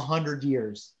like 100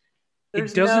 years.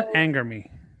 It doesn't anger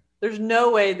me. There's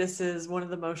no way this is one of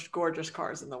the most gorgeous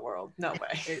cars in the world. No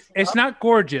way. It's not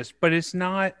gorgeous, but it's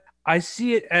not. I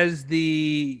see it as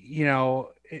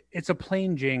it's a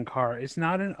plain Jane car. It's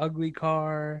not an ugly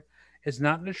car. It's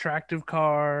not an attractive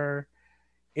car.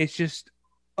 It's just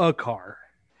a car.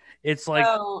 It's like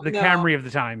the Camry of the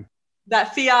time.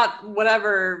 That Fiat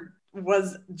whatever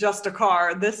was just a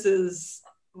car. This is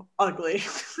ugly.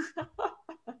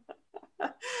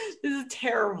 This is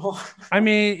terrible. I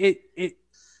mean,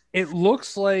 it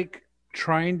looks like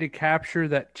trying to capture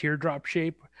that teardrop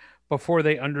shape before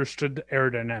they understood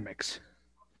aerodynamics.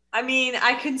 I mean,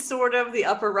 I can sort of, the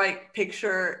upper right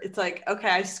picture, it's like, okay,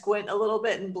 I squint a little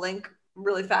bit and blink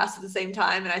really fast at the same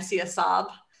time, and I see a Saab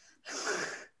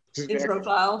in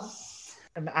profile.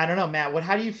 I don't know, Matt.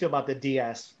 How do you feel about the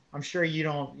DS? I'm sure you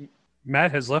don't.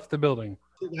 Matt has left the building.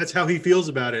 That's how he feels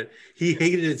about it. He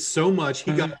hated it so much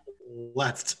he got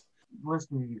left.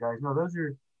 Listen to you guys. No,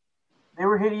 they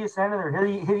were hideous then, and they're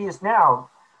hideous now.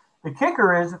 The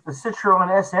kicker is that the Citroen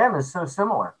SM is so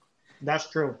similar. That's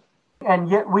true. And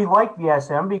yet we like the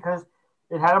SM because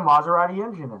it had a Maserati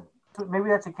engine in it. So maybe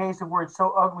that's a case of where it's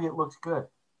so ugly it looks good.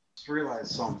 Just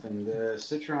realized something. The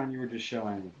Citroen you were just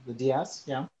showing, The DS,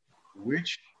 yeah.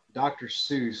 which Dr.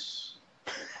 Seuss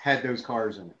had those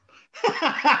cars in it?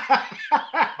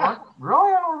 What?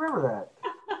 Really? I don't remember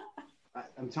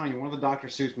that. I'm telling you, one of the Dr.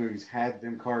 Seuss movies had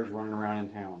them cars running around in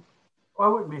town. Well,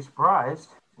 I wouldn't be surprised.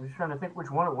 I'm just trying to think which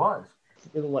one it was.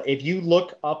 If you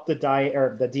look up the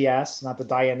DS, not the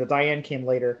Diane, the Diane came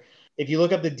later. If you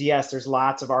look up the DS, there's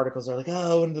lots of articles that are like,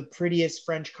 oh, one of the prettiest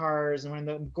French cars and one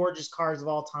of the gorgeous cars of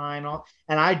all time.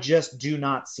 And I just do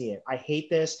not see it. I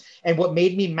hate this. And what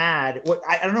made me mad,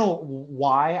 I don't know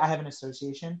why I have an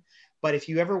association, but if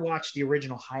you ever watched the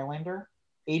original Highlander,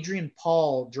 Adrian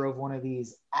Paul drove one of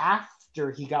these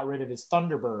after he got rid of his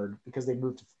Thunderbird because they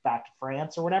moved back to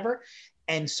France or whatever.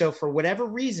 And so for whatever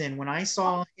reason, when I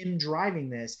saw him driving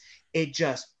this, it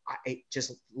just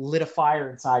lit a fire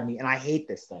inside me. And I hate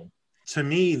this thing. To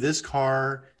me, this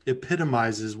car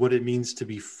epitomizes what it means to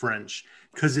be French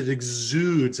because it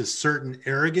exudes a certain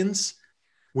arrogance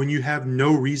when you have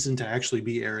no reason to actually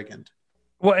be arrogant.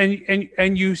 Well,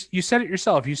 and you said it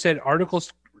yourself. You said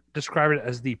articles describe it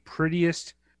as the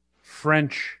prettiest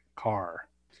French car.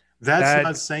 That's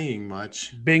not saying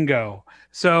much. Bingo.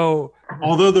 So,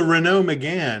 although the Renault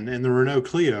Megane and the Renault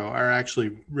Clio are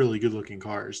actually really good-looking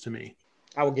cars to me.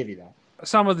 I will give you that.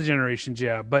 Some of the generations,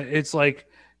 yeah, but it's like,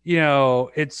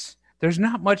 there's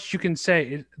not much you can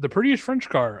say. The prettiest French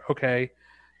car, okay,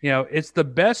 it's the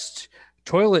best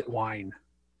toilet wine.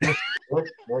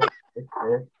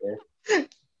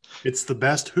 It's the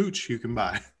best hooch you can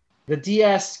buy. The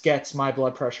DS gets my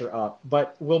blood pressure up,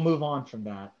 but we'll move on from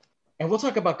that. And we'll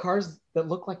talk about cars that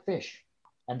look like fish.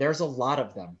 And there's a lot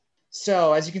of them.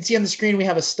 So as you can see on the screen, we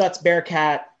have a Stutz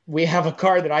Bearcat. We have a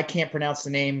car that I can't pronounce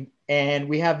the name. And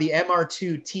we have the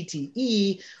MR2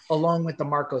 TTE along with the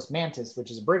Marcos Mantis, which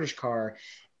is a British car.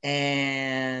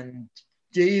 And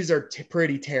these are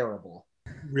pretty terrible.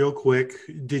 Real quick,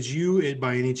 did you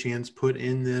by any chance put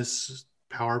in this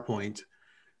PowerPoint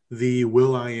the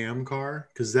Will I Am car?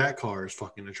 Because that car is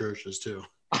fucking atrocious too.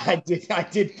 I did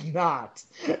not.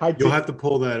 You'll have to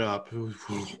pull that up.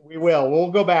 We will.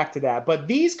 We'll go back to that. But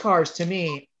these cars, to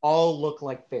me, all look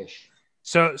like fish.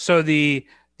 So the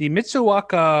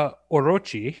Mitsubishi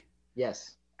Orochi,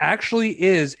 yes, actually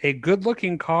is a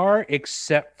good-looking car,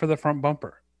 except for the front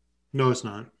bumper. No, it's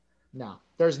not. No,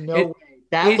 there's no way.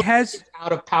 That it has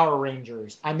out of Power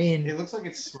Rangers. I mean, It looks like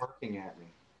it's smirking at me.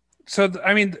 So,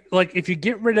 I mean, like if you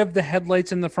get rid of the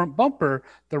headlights and the front bumper,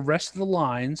 the rest of the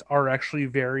lines are actually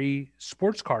very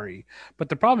sports car-y. But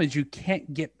the problem is you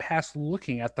can't get past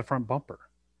looking at the front bumper.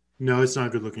 No, it's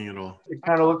not good looking at all. It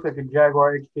kind of looks like a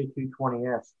Jaguar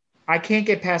XJ220S. I can't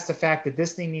get past the fact that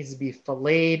this thing needs to be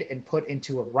filleted and put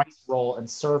into a rice roll and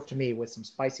served to me with some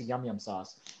spicy yum yum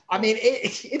sauce. I mean,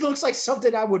 it looks like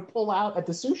something I would pull out at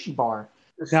the sushi bar.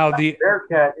 Now the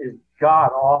Bearcat is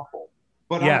god awful.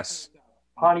 But yes,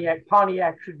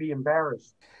 Pontiac should be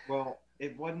embarrassed. Well,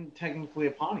 it wasn't technically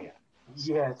a Pontiac.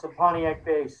 Yeah, it's a Pontiac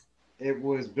base. It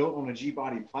was built on a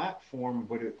G-body platform,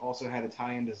 but it also had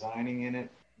Italian designing in it.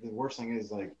 The worst thing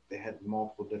is, like, they had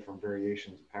multiple different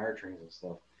variations of powertrains and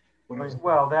stuff. But it was,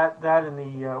 Well, that and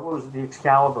the what was it, the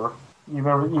Excalibur? You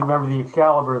remember the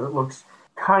Excalibur that looks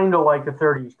kind of like a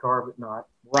 '30s car, but not.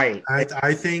 Right.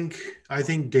 I think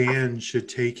Dan should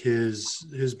take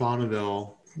his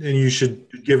Bonneville and you should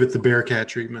give it the Bearcat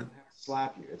treatment.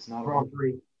 slap you. It's not a Grand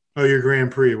Prix. Oh, your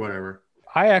Grand Prix, whatever.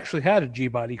 I actually had a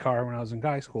G-body car when I was in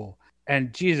high school,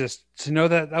 and Jesus, to know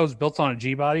that was built on a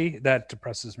G-body, that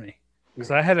depresses me.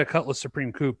 Because I had a Cutlass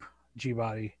Supreme Coupe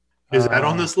G-body. Is that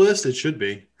on this list? It should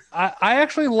be. I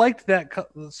actually liked that.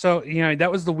 So, that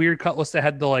was the weird Cutlass that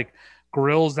had the like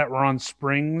grills that were on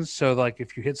springs. So like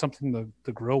if you hit something,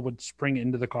 the grill would spring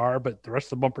into the car, but the rest of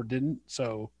the bumper didn't.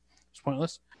 So it's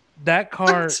pointless. That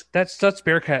car, that Stutz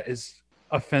Bearcat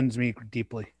offends me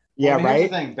deeply. Yeah, Well, here's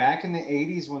right. the thing. Back in the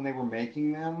 80s when they were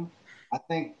making them, I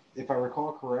think, if I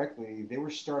recall correctly, they were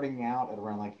starting out at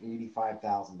around like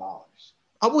 $85,000.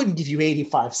 I wouldn't give you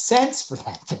 85 cents for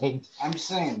that thing. I'm just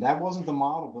saying, that wasn't the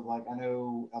model, but like I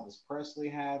know Elvis Presley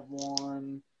had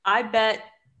one. I bet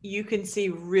you can see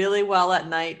really well at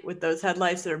night with those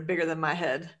headlights that are bigger than my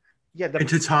head. Yeah, And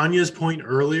to Tanya's point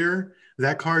earlier,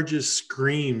 that car just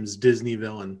screams Disney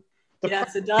villain.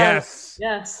 Yes, it does. Yes.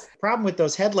 Yes. problem with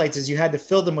those headlights is you had to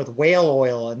fill them with whale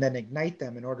oil and then ignite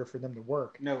them in order for them to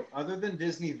work. No, other than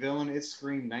Disney villain, it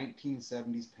screamed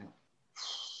 1970s pimp.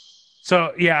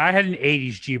 So yeah, I had an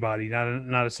 80s G body, not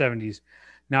a 70s.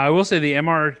 Now I will say the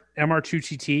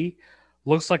MR2 TT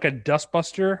looks like a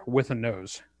dustbuster with a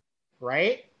nose.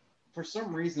 Right? For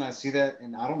some reason, I see that,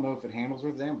 and I don't know if it handles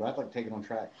with them, but I'd like to take it on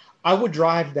track. I would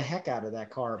drive the heck out of that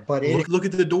car, but Look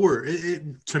at the door.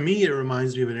 To me, it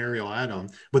reminds me of an Ariel Atom.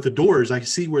 But the doors, I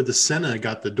see where the Senna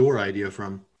got the door idea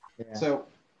from. yeah. So,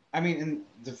 I mean, and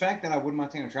the fact that I wouldn't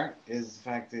mind taking a track is the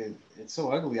fact that it's so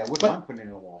ugly. I wouldn't But- mind putting it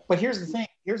in a wall. But here's the thing.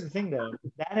 Here's the thing, though.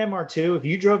 That MR2, if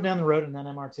you drove down the road in that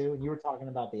MR2 and you were talking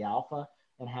about the Alpha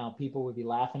and how people would be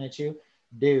laughing at you,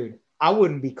 dude, I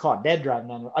wouldn't be caught dead driving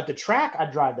down the road. At the track,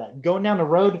 I'd drive that. Going down the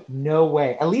road, no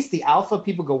way. At least the Alpha,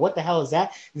 people go, what the hell is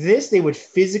that? This, they would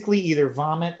physically either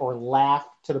vomit or laugh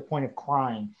to the point of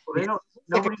crying. Well,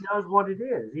 nobody knows what it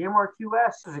is. The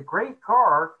MR2S is a great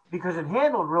car because it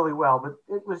handled really well, but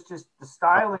it was just the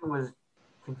styling was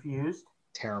confused.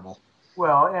 Terrible.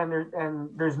 Well, and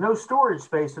there's no storage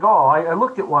space at all. I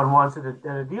looked at one once at a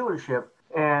dealership,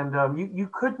 and you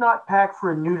could not pack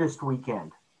for a nudist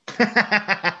weekend.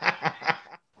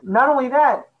 Not only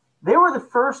that, they were the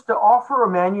first to offer a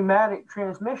manumatic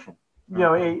transmission. You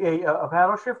know, a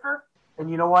paddle shifter. And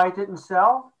you know why it didn't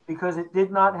sell? Because it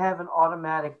did not have an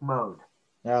automatic mode.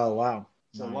 Oh, wow.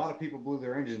 So Nice. a lot of people blew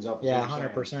their engines up. Yeah, is what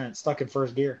you're saying. 100%. Stuck in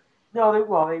first gear. No,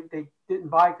 they didn't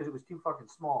buy it because it was too fucking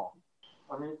small.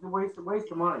 I mean, it's a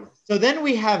waste of money. So then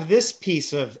we have this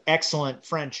piece of excellent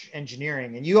French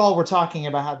engineering, and you all were talking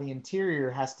about how the interior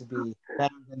has to be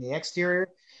better than the exterior.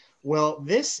 Well,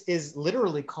 this is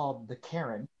literally called the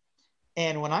Karen.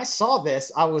 And when I saw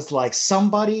this, I was like,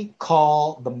 somebody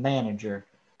call the manager,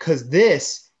 because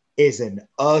this is an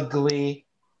ugly,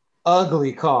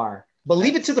 ugly car. But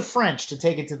leave it to the French to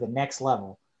take it to the next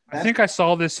level. I think I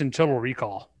saw this in Total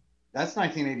Recall. That's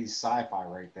 1980s sci-fi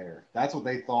right there. That's what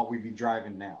they thought we'd be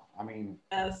driving now. I mean,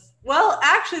 Yes. Well,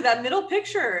 actually, that middle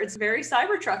picture, it's very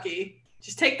Cybertrucky.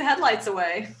 Just take the headlights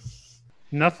away.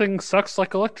 Nothing sucks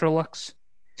like Electrolux.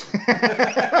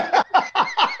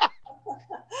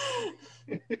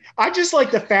 I just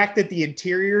like the fact that the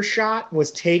interior shot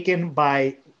was taken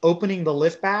by opening the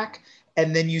lift back,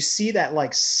 and then you see that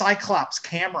like Cyclops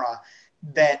camera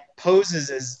that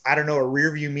poses as, I don't know, a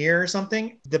rear view mirror or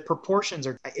something. The proportions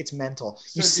are, it's mental.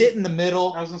 You So sit in the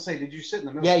middle. I was gonna say, did you sit in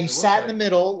the middle? Yeah, It you looked sat in the like-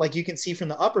 middle, like you can see from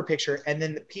the upper picture, and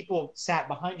then the people sat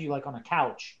behind you like on a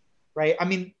couch, right? I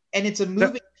mean, and it's a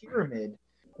moving pyramid.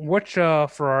 Which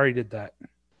Ferrari did that?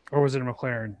 Or was it a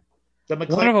McLaren? The One of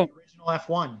McLaren them- original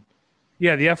F1.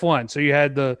 Yeah, the F1. So you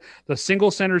had the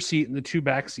single center seat and the two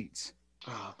back seats.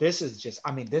 Oh, this is just,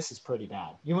 I mean, this is pretty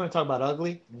bad. You want to talk about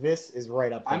ugly? This is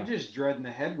right up there. I'm just dreading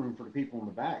the headroom for the people in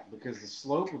the back because the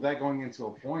slope of that going into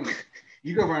a point,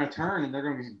 you go around a turn and they're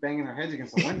going to be banging their heads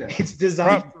against the window. It's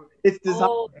designed. It's designed.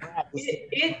 Oh,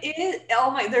 it is.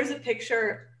 Oh my! There's a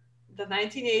picture, the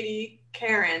 1980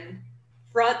 Karen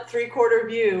front 3/4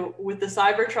 view with the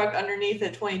Cybertruck underneath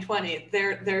at 2020.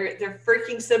 They're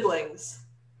freaking siblings.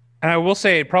 And I will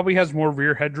say it probably has more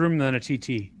rear headroom than a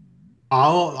TT.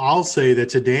 I'll say that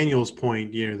to Daniel's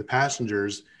point, the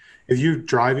passengers, if you're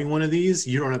driving one of these,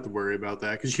 you don't have to worry about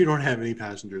that because you don't have any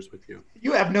passengers with you.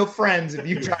 You have no friends if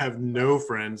you You drive. have no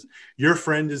friends. Your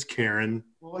friend is Karen,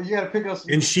 Well, you got to pick us.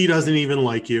 and she doesn't even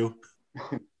like you.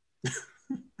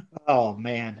 Oh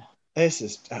man, this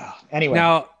is anyway.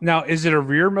 Now, is it a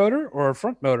rear motor or a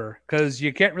front motor? Because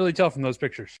you can't really tell from those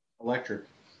pictures. Electric.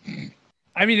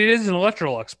 I mean, it is an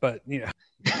Electrolux, but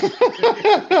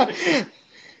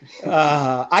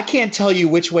I can't tell you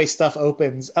which way stuff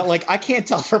opens. Like I can't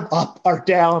tell from up or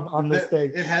down on this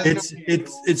thing. It has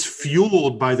It's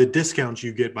fueled by the discounts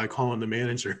you get by calling the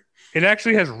manager. it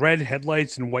actually has red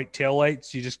headlights and white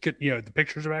taillights. You just get, the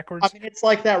pictures are backwards. I mean, it's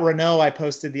like that Renault I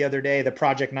posted the other day, the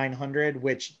Project 900,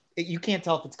 which you can't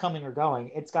tell if it's coming or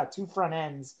going. It's got two front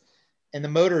ends, and the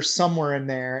motor's somewhere in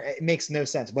there. It makes no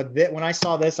sense. But when I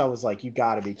saw this, I was like, "You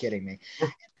got to be kidding me!"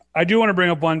 I do want to bring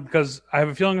up one because I have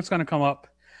a feeling it's going to come up.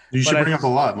 You should But bring up a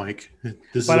lot, Mike. This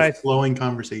is but a I- flowing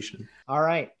conversation. All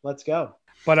right, let's go.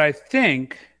 But I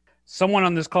think someone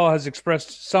on this call has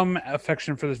expressed some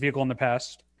affection for this vehicle in the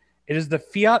past. It is the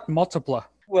Fiat Multipla.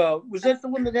 Well, was that the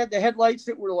one that had the headlights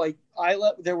that were like eye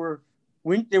level?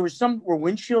 There was some were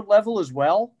windshield level as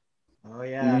well. Oh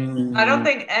yeah. I don't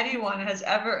think anyone has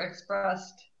ever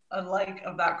expressed a like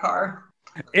of that car.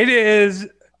 It is,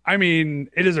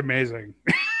 it is amazing.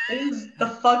 It is the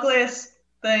fuggliest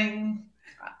thing.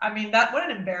 I mean, what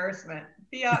an embarrassment.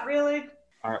 Fiat, really?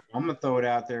 All right, I'm gonna throw it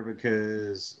out there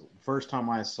because first time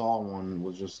I saw one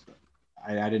was just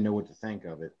I didn't know what to think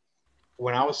of it.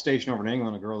 When I was stationed over in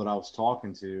England, a girl that I was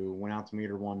talking to went out to meet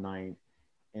her one night,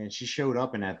 and she showed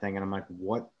up in that thing, and I'm like,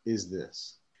 "What is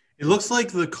this?" It looks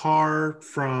like the car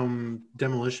from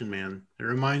Demolition Man. It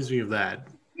reminds me of that.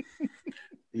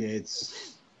 Yeah,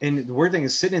 and the weird thing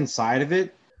is sitting inside of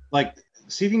it. Like,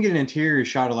 see if you can get an interior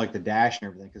shot of like the dash and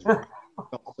everything because it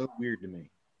felt so weird to me.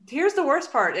 Here's the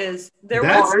worst part is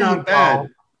That's not bad.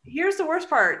 Here's the worst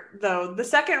part, though. The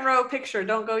second row picture,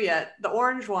 don't go yet. The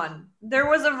orange one. There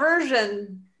was a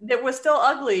version that was still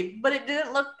ugly, but it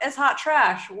didn't look as hot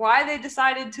trash. Why they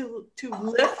decided to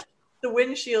lift the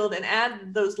windshield and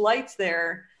add those lights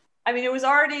there? I mean, it was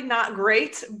already not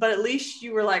great, but at least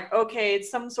you were like, okay, it's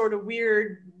some sort of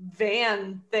weird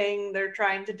van thing they're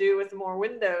trying to do with more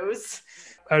windows.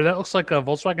 That looks like a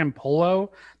Volkswagen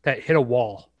Polo that hit a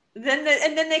wall. Then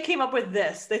they came up with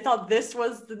this. They thought this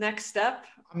was the next step.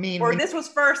 I mean, Or this was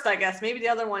first, I guess. Maybe the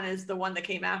other one is the one that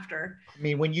came after.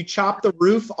 when you chop the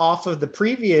roof off of the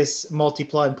previous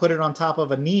Multipla and put it on top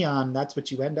of a Neon, that's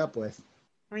what you end up with.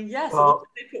 I mean, yes, Well, it looks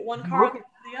like they put one car look into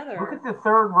the Look other. at the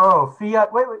third row.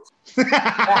 Fiat. Wait.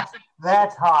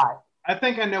 That's hot. I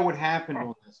think I know what happened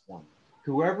on this one.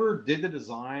 Whoever did the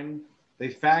design, they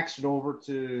faxed it over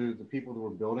to the people that were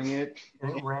building it.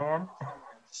 And it ran.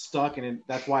 Stuck, and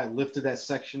that's why it lifted that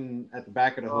section at the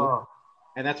back of the hood. Oh,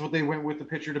 And that's what they went with the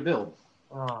picture to build.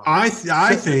 oh. I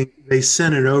think they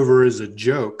sent it over as a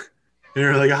joke. And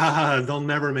they're like, they'll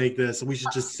never make this. We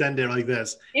should just send it like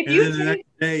this. If And you then the take-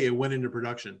 next day, it went into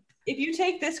production. If you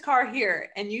take this car here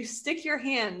and you stick your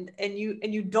hand and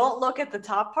you don't look at the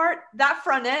top part, that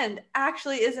front end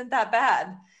actually isn't that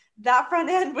bad. That front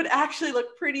end would actually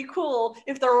look pretty cool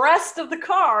if the rest of the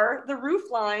car, the roof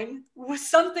line, was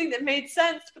something that made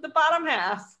sense for the bottom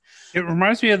half. It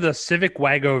reminds me of the Civic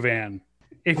Wago van.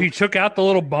 If you took out the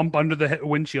little bump under the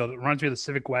windshield, it reminds me of the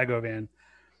Civic Wago van.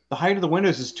 The height of the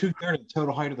windows is 2/3 of the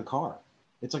total height of the car.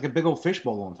 It's like a big old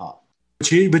fishbowl on top.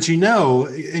 But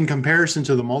in comparison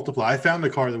to the Multipla, I found a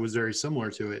car that was very similar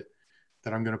to it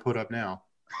that I'm going to put up now.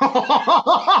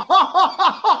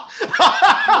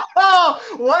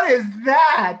 What is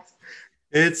that?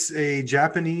 It's a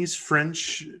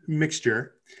Japanese-French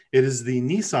mixture. It is the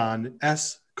Nissan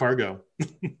S Cargo.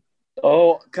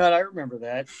 Oh God, I remember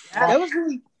that. That was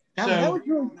really So- that was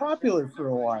really popular for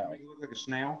a while. You look like a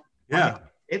snail. Yeah.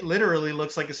 It literally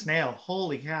looks like a snail.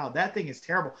 Holy cow, that thing is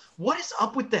terrible. What is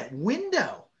up with that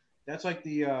window? That's like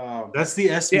the That's the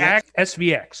The SVX.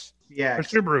 SVX. Yeah, Or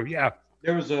Subaru, yeah.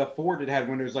 there was a Ford that had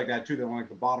windows like that too. That were like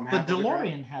the bottom the half. of the drive.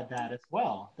 DeLorean had that as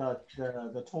well.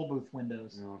 The toll booth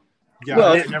windows. You know. Yeah,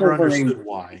 Well, I it's never different. understood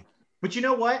why. But you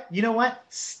know what?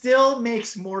 Still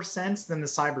makes more sense than the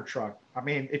Cybertruck. I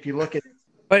mean, if you look at it.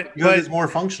 But Because it's more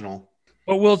functional.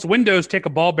 will its windows take a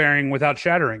ball bearing without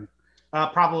shattering?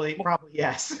 Probably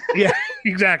yes. Yeah,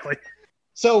 exactly.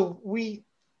 So we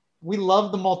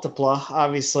love the Multipla,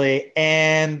 obviously,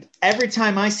 and every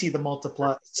time I see the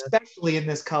Multipla, especially in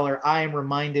this color, I am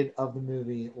reminded of the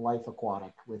movie Life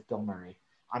Aquatic with Bill Murray.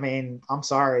 I mean, I'm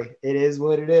sorry, it is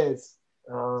what it is.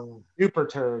 Super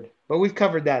turd, but we've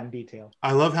covered that in detail.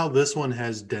 I love how this one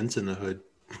has dents in the hood.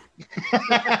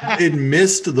 It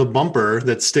missed the bumper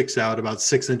that sticks out about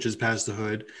 6 inches past the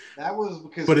hood. That was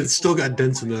because, but it's still got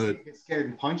dents in the hood. Get scared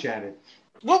and punch at it.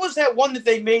 What was that one that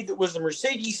they made that was the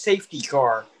Mercedes safety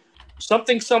car?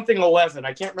 Something 11.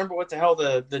 I can't remember what the hell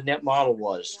the net model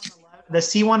was. The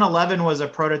C111 was a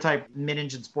prototype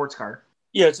mid-engine sports car.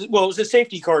 Yeah, it was a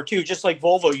safety car too, just like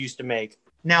Volvo used to make.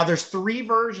 Now, there's 3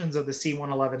 versions of the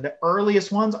C111. The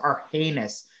earliest ones are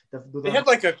heinous. They had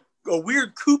like a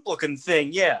weird coupe-looking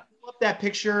thing, yeah. Up that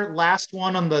picture, last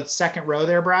one on the second row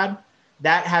there, Brad.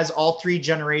 That has all 3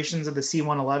 generations of the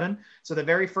C111. So the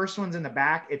very first one's in the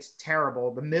back. It's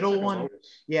terrible. The middle one,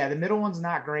 the middle one's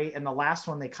not great. And the last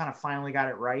one, they kind of finally got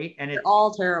it right. And They're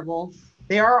all terrible.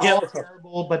 They are all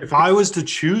terrible. But if I was to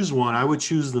choose one, I would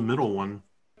choose the middle one.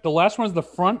 The last one is the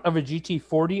front of a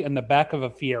GT40 and the back of a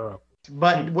Fiero.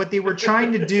 But what they were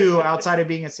trying to do outside of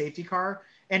being a safety car,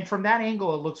 and from that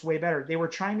angle, it looks way better. They were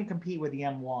trying to compete with the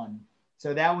M1.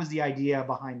 So that was the idea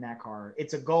behind that car.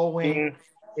 It's a gull wing. Mm-hmm.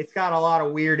 It's got a lot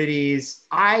of weirdities.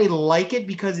 I like it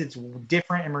because it's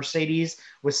different, and Mercedes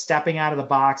was stepping out of the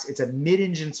box. It's a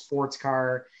mid-engine sports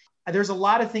car. There's a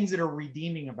lot of things that are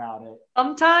redeeming about it.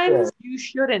 Sometimes you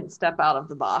shouldn't step out of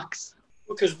the box.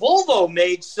 Because Volvo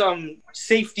made some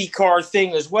safety car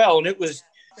thing as well, and it was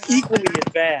equally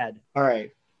as bad. All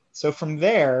right. So from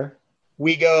there,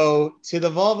 we go to the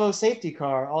Volvo safety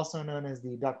car, also known as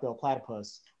the duckbill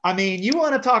platypus. I mean, you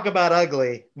want to talk about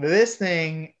ugly. This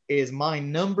thing is my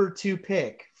number 2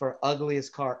 pick for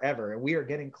ugliest car ever. And we are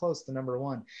getting close to number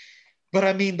 1. But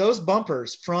I mean, those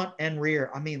bumpers, front and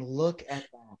rear, I mean, look at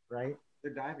that, right?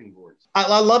 They're diving boards.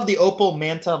 I love the Opel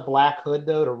Manta black hood,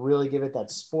 though, to really give it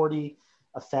that sporty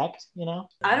effect, you know?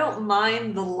 I don't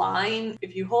mind the line.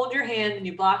 If you hold your hand and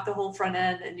you block the whole front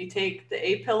end and you take the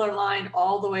A-pillar line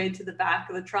all the way to the back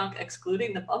of the trunk,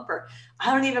 excluding the bumper,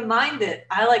 I don't even mind it.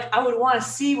 I would want to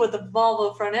see what the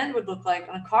Volvo front end would look like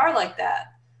on a car like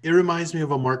that. It reminds me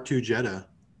of a Mark II Jetta.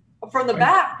 From the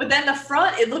back, but then the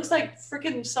front, it looks like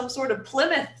freaking some sort of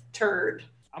Plymouth turd.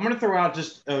 I'm going to throw out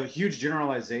just a huge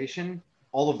generalization.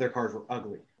 All of their cars were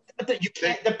ugly. You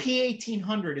can't. The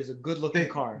P1800 is a good-looking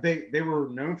car. They were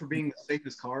known for being the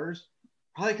safest cars,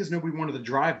 probably because nobody wanted to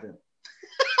drive them.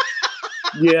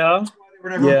 Yeah. That's why they were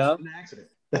never in an accident.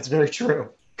 That's very true.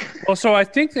 Well, so I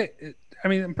think that,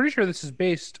 I'm pretty sure this is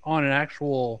based on an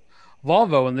actual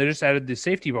Volvo, and they just added the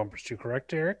safety bumpers too,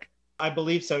 correct, Eric? I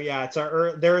believe so. Yeah,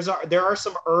 there are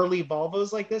some early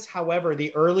Volvos like this. However,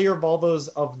 the earlier Volvos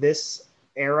of this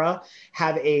era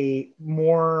have a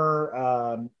more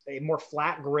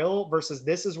flat grille versus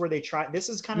this is where they try. This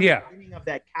is kind of the beginning of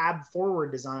that cab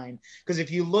forward design, because if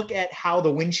you look at how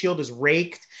the windshield is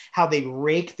raked, how they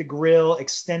rake the grille,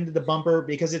 extended the bumper,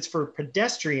 because it's for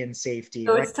pedestrian safety.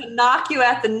 So it's to knock you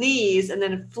at the knees and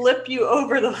then flip you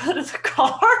over the hood of the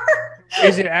car.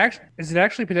 Is it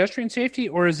actually pedestrian safety,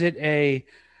 or is it a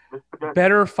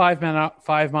better 5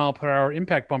 mile per hour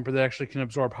impact bumper that actually can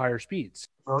absorb higher speeds?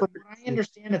 From what I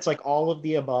understand, it's like all of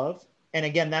the above. And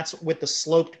again, that's with the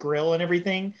sloped grille and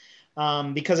everything.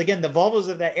 Because again, the Volvos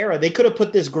of that era, they could have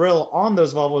put this grille on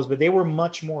those Volvos, but they were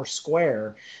much more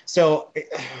square. So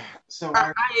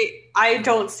I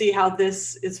don't see how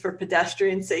this is for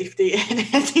pedestrian safety in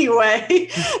any way.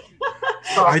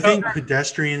 I think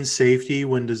pedestrian safety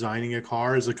when designing a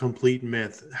car is a complete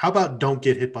myth. How about don't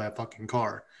get hit by a fucking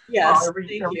car? Yes,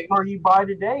 every car you buy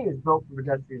today is built for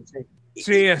pedestrian safety.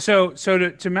 So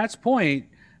to Matt's point,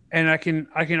 and I can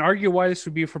argue why this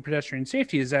would be for pedestrian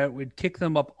safety, is that it would kick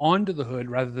them up onto the hood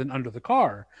rather than under the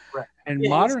car. Right. And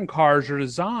modern cars are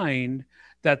designed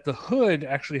that the hood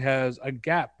actually has a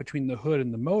gap between the hood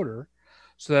and the motor,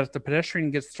 so that if the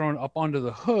pedestrian gets thrown up onto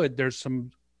the hood, there's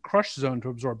some crush zone to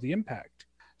absorb the impact.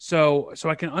 So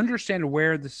I can understand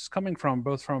where this is coming from,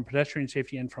 both from pedestrian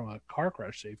safety and from a car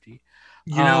crash safety.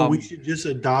 We should just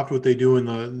adopt what they do in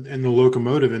the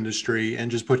locomotive industry and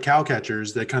just put cow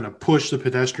catchers that kind of push the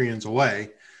pedestrians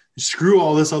away. Screw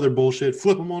all this other bullshit.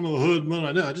 Flip them onto the hood.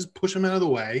 No, just push them out of the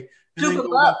way. Scoop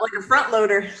them up like a front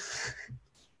loader.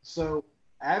 So,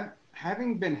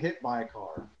 having been hit by a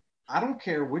car, I don't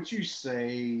care what you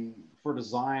say for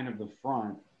design of the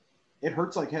front. It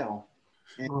hurts like hell.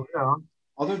 And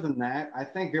Other than that, I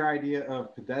think their idea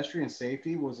of pedestrian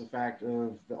safety was the fact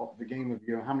of the game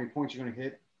of how many points you're going to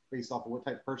hit based off of what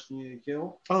type of person you need to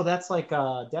kill. Oh, that's like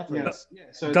Death Race. Yeah.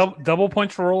 So Double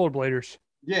points for rollerbladers.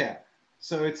 yeah.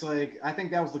 So it's like, I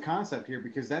think that was the concept here,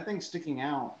 because that thing sticking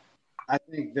out, I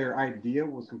think their idea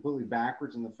was completely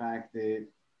backwards in the fact that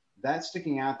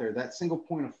sticking out there, that single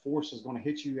point of force is going to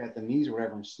hit you at the knees or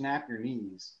whatever and snap your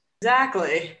knees.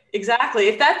 Exactly.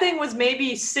 If that thing was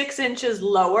maybe 6 inches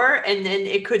lower and then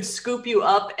it could scoop you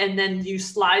up and then you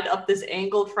slide up this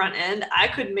angled front end, I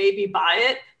could maybe buy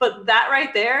it. But that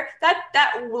right there,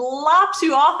 that lops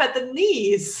you off at the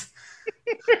knees.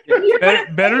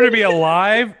 Better to be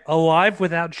alive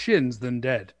without shins than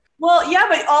dead. Well, yeah,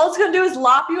 but all it's going to do is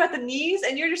lop you at the knees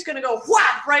and you're just going to go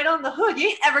whap right on the hood. You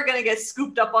ain't ever going to get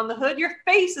scooped up on the hood. Your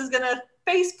face is going to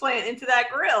face plant into that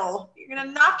grill. You're going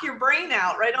to knock your brain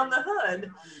out right on the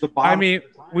hood. I mean,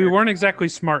 we weren't exactly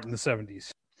smart in the 70s.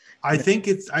 I think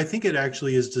it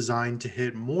actually is designed to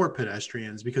hit more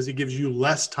pedestrians because it gives you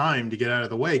less time to get out of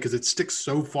the way because it sticks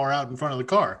so far out in front of the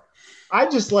car. I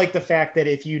just like the fact that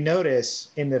if you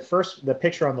notice in the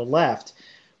picture on the left,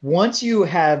 once you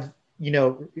have,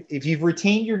 if you've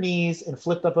retained your knees and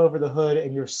flipped up over the hood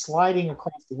and you're sliding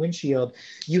across the windshield,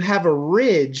 you have a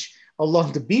ridge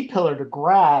along the B-pillar to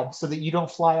grab so that you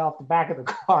don't fly off the back of the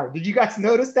car. Did you guys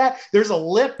notice that? There's a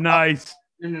lip. Nice.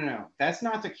 No. That's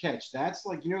not the catch. That's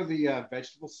like, the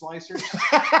vegetable slicer.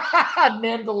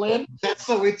 Mandolin. That's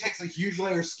so it takes a huge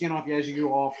layer of skin off you as you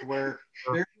go off to where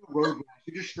there's no road.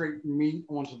 You just straight meat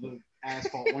onto the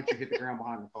asphalt once you hit the ground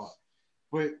behind the car.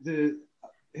 But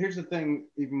here's the thing,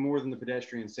 even more than the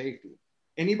pedestrian safety.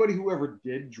 Anybody who ever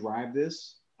did drive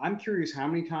this, I'm curious how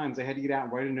many times they had to get out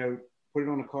and write a note, put it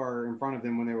on a car in front of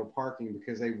them when they were parking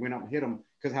because they went up and hit them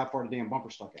because how far the damn bumper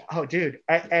stuck out. Oh, dude.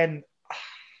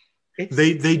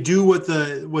 They do what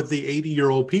the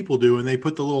 80-year-old people do, and they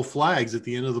put the little flags at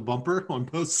the end of the bumper on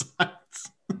both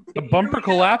sides. The bumper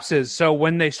collapses, so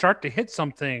when they start to hit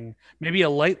something, maybe a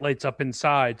light lights up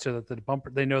inside so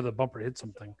that they know the bumper hit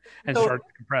something and start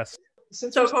to compress. So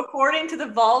according to the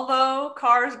Volvo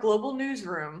Cars Global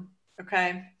Newsroom,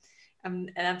 okay,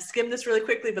 and I've skimmed this really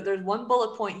quickly, but there's one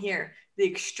bullet point here. The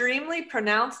extremely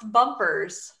pronounced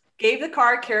bumpers gave the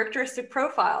car a characteristic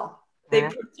profile. They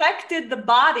protected the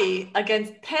body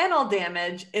against panel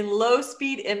damage in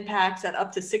low-speed impacts at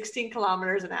up to 16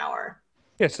 kilometers an hour.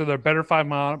 Yeah, so they're better 5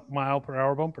 mile per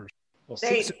hour bumpers. Well,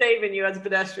 they ain't saving you as a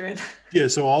pedestrian. Yeah,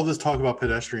 so all this talk about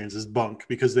pedestrians is bunk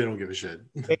because they don't give a shit.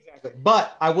 Exactly.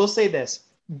 But I will say this.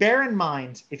 Bear in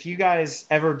mind, if you guys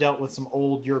ever dealt with some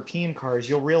old European cars,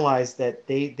 you'll realize that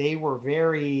they were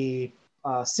very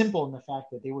simple in the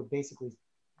fact that they would basically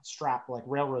strap like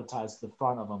railroad ties to the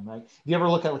front of them. Right? If you ever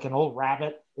look at like an old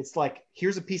Rabbit, it's like,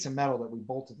 here's a piece of metal that we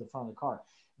bolted to the front of the car.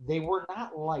 They were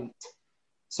not light.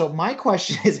 So my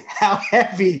question is, how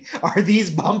heavy are these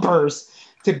bumpers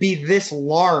to be this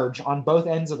large on both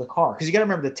ends of the car? Because you got to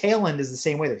remember the tail end is the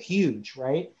same way. They're huge,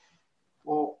 right?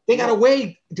 Well, they got to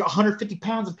weigh 150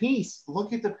 pounds a piece.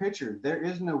 Look at the picture. There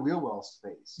is no wheel well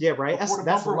space. Yeah, right.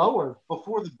 That's lower.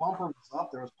 Before the bumper was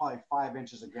up, there was probably 5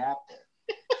 inches of gap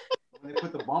there. When they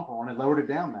put the bumper on, it lowered it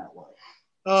down that way.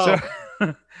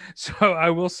 Oh. So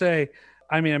I will say,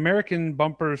 I mean, American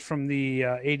bumpers from the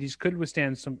 80s could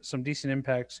withstand some decent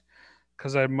impacts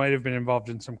because I might have been involved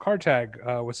in some car tag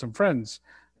with some friends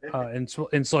in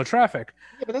slow traffic.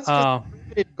 Yeah, but that's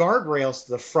just guardrails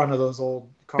to the front of those old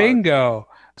cars. Bingo.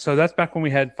 So that's back when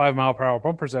we had 5 mile per hour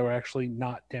bumpers that would actually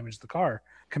not damage the car.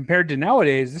 Compared to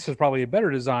nowadays, this is probably a better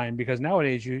design because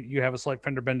nowadays you have a select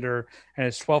fender bender and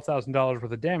it's $12,000 worth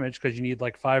of damage because you need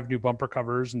like 5 new bumper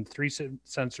covers and 3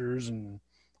 sensors and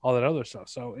all that other stuff.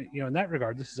 So, in that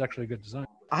regard, this is actually a good design.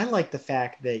 I like the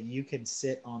fact that you can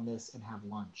sit on this and have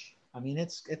lunch. I mean,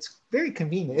 it's very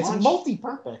convenient. It's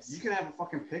multi-purpose. You can have a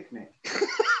fucking picnic.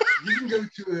 You can go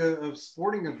to a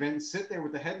sporting event and sit there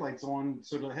with the headlights on,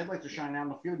 so the headlights are shining out in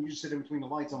the field, and you just sit in between the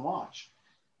lights and watch.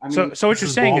 I mean, so what you're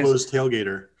saying is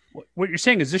tailgater. What you're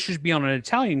saying is this should be on an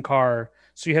Italian car,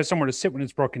 so you have somewhere to sit when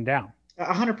it's broken down.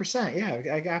 100%.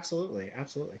 Yeah, absolutely.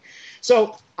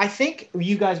 So I think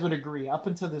you guys would agree. Up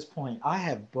until this point, I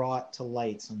have brought to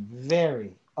light some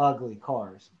very ugly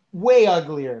cars, way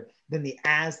uglier than the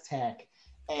Aztec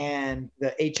and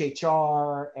the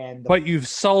HHR But you've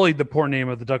sullied the poor name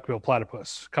of the duckbill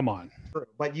platypus. Come on.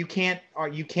 But you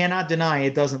cannot deny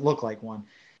it doesn't look like one.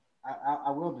 I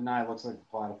will deny it looks like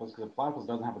a platypus because a platypus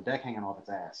doesn't have a deck hanging off its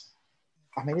ass.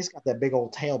 I mean, it's got that big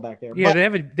old tail back there. Yeah,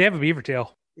 but they have a beaver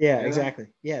tail. Yeah, exactly.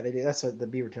 Yeah, they do. That's the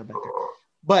beaver tail back there.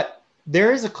 But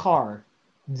there is a car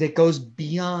that goes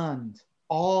beyond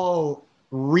all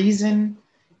reason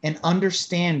and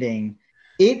understanding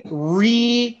It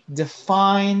redefines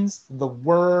the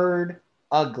word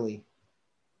ugly.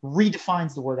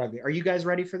 Redefines the word ugly. Are you guys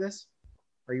ready for this?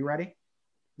 Are you ready?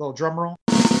 Little drum roll.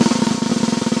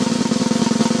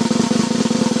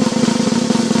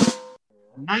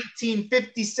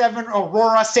 1957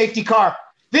 Aurora safety car.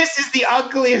 This is the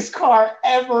ugliest car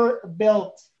ever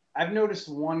built. I've noticed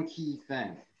one key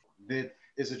thing that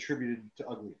is attributed to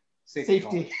ugly.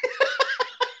 Safety.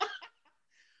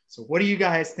 So what do you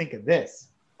guys think of this?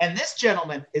 And this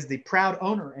gentleman is the proud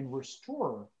owner and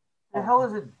restorer. The hell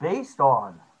is it based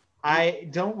on? I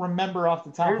don't remember off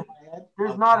the top of my head.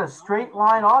 There's not a straight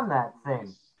line on that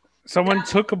thing. Someone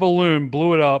took a balloon,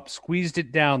 blew it up, squeezed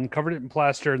it down, covered it in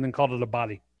plaster, and then called it a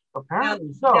body.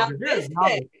 Apparently so. Now, but this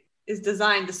thing is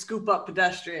designed to scoop up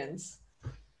pedestrians.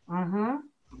 Mm-hmm.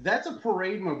 That's a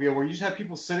parade mobile where you just have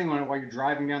people sitting on it while you're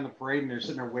driving down the parade and they're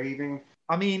sitting there waving.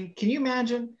 I mean, can you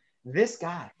imagine this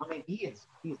guy? I mean, he is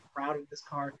proud of this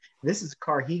car. This is a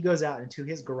car he goes out into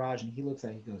his garage and he looks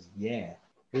at it and he goes, yeah,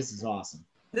 this is awesome.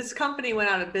 This company went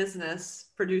out of business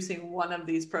producing one of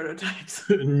these prototypes.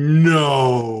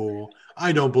 No,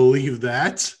 I don't believe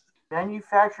that.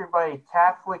 Manufactured by a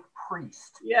Catholic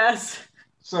priest. Yes.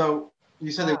 So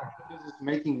you said they were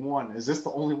making one. Is this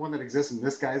the only one that exists and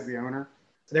this guy's the owner?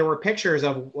 There were pictures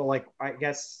of, well, like, I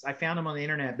guess I found them on the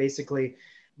internet, basically,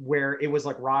 where it was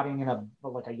like rotting in a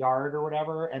yard or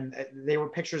whatever, and they were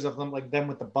pictures of them, like them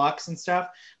with the bucks and stuff.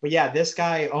 But yeah, this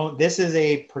guy this is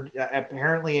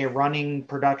apparently a running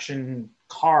production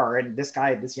car, and this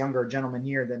younger gentleman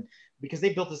here, then because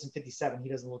they built this in 57, he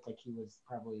doesn't look like he was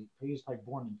probably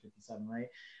born in 57, right?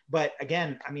 But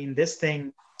again, I mean, this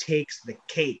thing takes the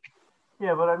cake.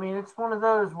 Yeah, but I mean, it's one of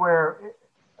those where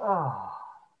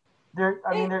there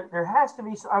has to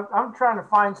be. I'm trying to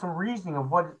find some reasoning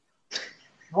of what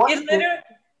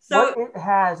it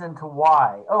has and to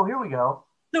why. Oh, here we go.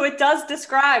 So it does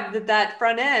describe that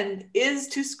front end is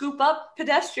to scoop up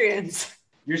pedestrians.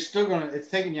 You're still it's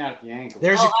taking you out at the ankle.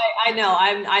 I know.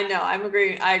 I'm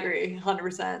agreeing. I agree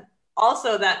 100%.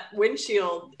 Also, that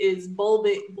windshield is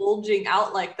bulging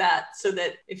out like that so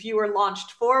that if you were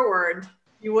launched forward,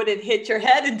 you wouldn't hit your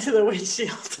head into the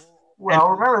windshield. Well,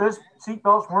 remember, those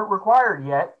seatbelts weren't required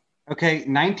yet. Okay,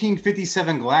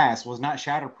 1957 glass was not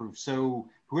shatterproof, so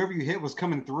whoever you hit was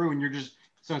coming through, and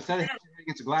so instead of hitting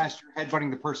against the glass, you're headbutting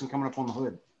the person coming up on the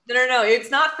hood. No. It's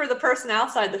not for the person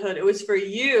outside the hood. It was for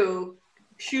you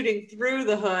shooting through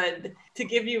the hood to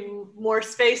give you more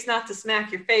space not to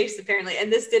smack your face, apparently.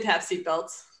 And this did have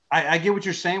seatbelts. I get what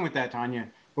you're saying with that, Tanya.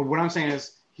 But what I'm saying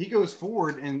is he goes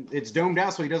forward, and it's domed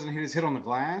out so he doesn't hit his head on the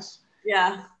glass.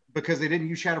 Yeah. Because they didn't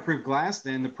use shatterproof glass,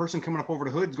 then the person coming up over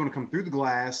the hood is going to come through the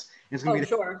glass. And it's going to be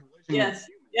sure. Yes.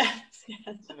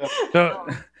 So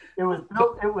it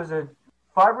was a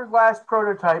fiberglass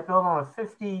prototype built on a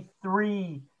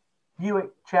 53 Buick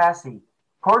chassis,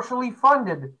 partially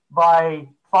funded by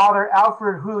Father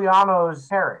Alfred Juliano's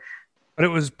parish. But it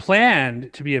was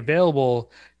planned to be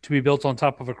available to be built on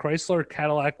top of a Chrysler,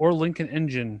 Cadillac, or Lincoln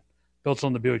engine built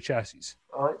on the Buick chassis.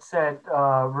 It said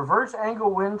reverse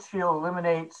angle windshield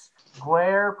eliminates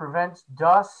glare, prevents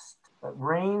dust,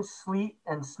 rain, sleet,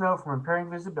 and snow from impairing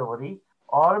visibility.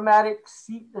 Automatic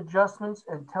seat adjustments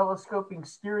and telescoping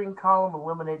steering column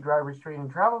eliminate driver strain and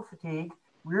travel fatigue.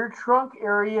 Rear trunk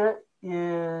area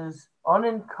is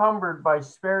unencumbered by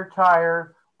spare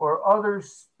tire or other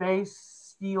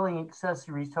space-stealing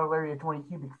accessories. Total area 20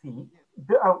 cubic feet.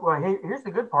 Here's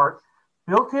the good part.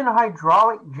 Built-in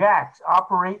hydraulic jacks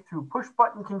operate through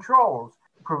push-button controls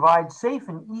to provide safe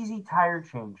and easy tire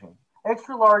changing.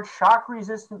 Extra-large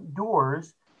shock-resistant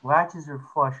doors, latches are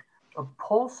flush.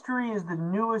 Upholstery is the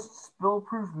newest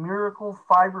spill-proof miracle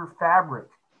fiber fabric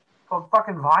called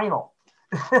fucking vinyl.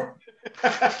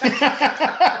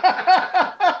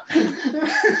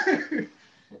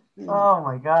 Oh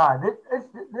my god!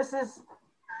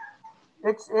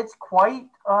 It's quite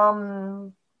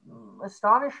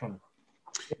astonishing.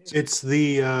 It's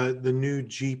the new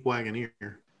Jeep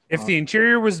Wagoneer. If the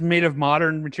interior was made of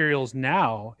modern materials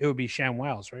now, it would be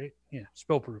ShamWows, right? Yeah,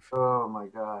 spill-proof. Oh my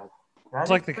god! It's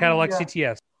like the Cadillac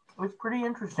CTS. It's pretty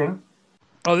interesting.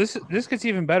 Oh, this gets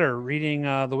even better. Reading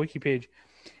the wiki page,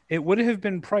 it would have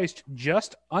been priced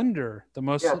just under the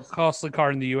most costly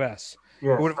car in the U.S.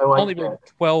 Yes, it would have only been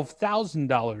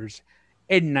 $12,000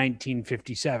 in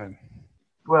 1957.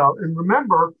 Well, and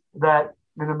remember that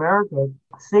in America,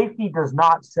 safety does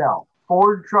not sell.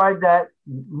 Ford tried that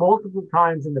multiple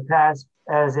times in the past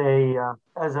as a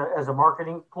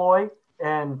marketing ploy,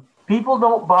 and people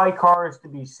don't buy cars to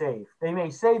be safe. They may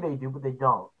say they do, but they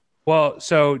don't. Well,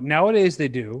 so nowadays they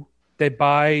do. They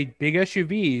buy big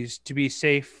SUVs to be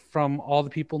safe from all the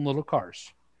people in little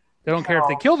cars. They don't care if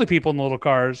they kill the people in the little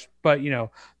cars, but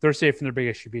they're safe in their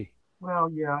big SUV. Well,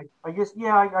 yeah, I guess,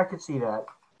 yeah, I could see that.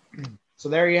 So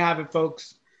there you have it,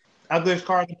 folks. Ugliest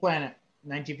car on the planet,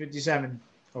 1957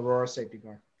 Aurora safety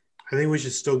car. I think we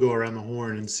should still go around the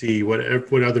horn and see what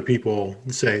other people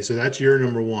say. So that's your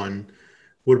number one.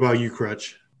 What about you,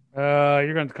 Crutch?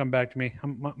 You're going to come back to me.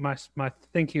 My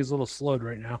thinking is a little slowed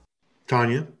right now.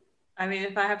 Tanya? I mean,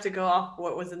 if I have to go off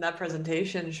what was in that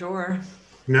presentation, sure.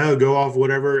 No, go off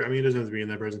whatever. I mean, it doesn't have to be in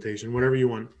that presentation. Whatever you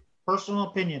want. Personal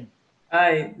opinion.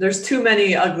 There's too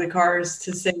many ugly cars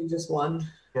to say just one.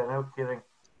 Yeah, no kidding.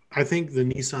 I think the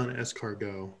Nissan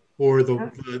Escargot or the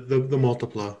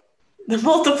Multipla. The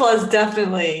Multipla is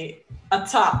definitely a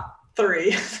top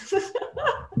 3.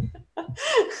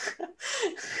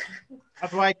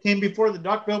 That's why it came before the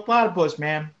duckbill platypus,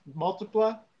 man.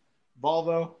 Multipla,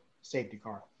 Volvo, safety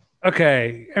car.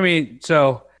 Okay. I mean,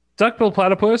 so duckbill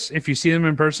platypus, if you see them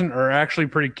in person, are actually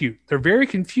pretty cute. They're very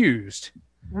confused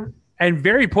and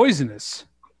very poisonous,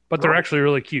 but they're actually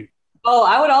really cute. Oh,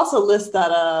 I would also list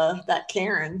that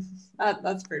Karen.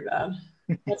 That's pretty bad.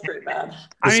 That's pretty bad.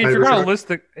 I mean, if you're going to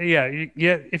list if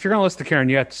you're going to list the Karen,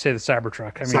 you have to say the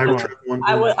Cybertruck. I mean, Cybertruck.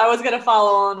 I was going to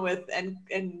follow on with and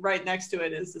right next to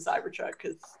it is the Cybertruck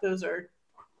because those are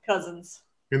cousins.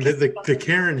 And the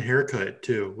Karen haircut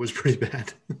too was pretty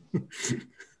bad.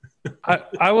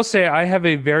 I will say I have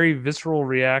a very visceral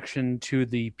reaction to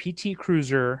the PT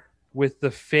Cruiser with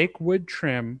the fake wood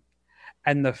trim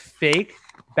and the fake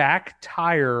back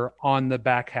tire on the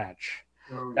back hatch.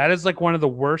 That is like one of the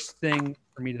worst things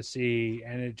for me to see,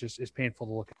 and it just is painful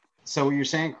to look at. So what you're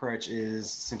saying, Crutch,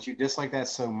 is since you dislike that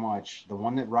so much, the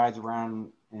one that rides around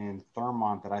in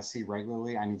Thermont that I see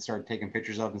regularly, I need to start taking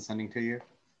pictures of and sending to you?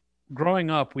 Growing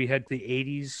up, we had the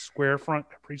 80s square front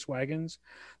Caprice wagons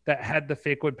that had the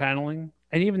fake wood paneling.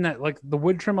 And even that, like the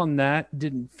wood trim on that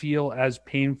didn't feel as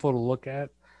painful to look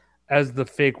at as the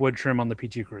fake wood trim on the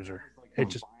PT Cruiser. It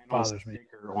just bothers me.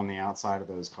 On the outside of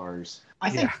those cars.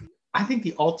 I think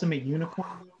the ultimate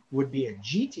unicorn would be a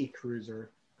GT Cruiser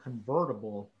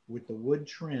convertible with the wood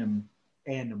trim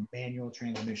and a manual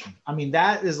transmission. I mean,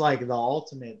 that is like the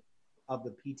ultimate of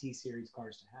the PT series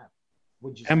cars to have.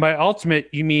 Would you? And by ultimate,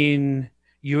 you mean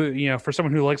you know for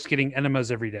someone who likes getting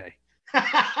enemas every day.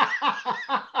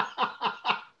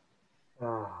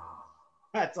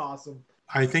 That's awesome.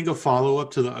 I think a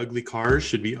follow-up to the ugly cars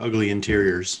should be ugly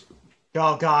interiors.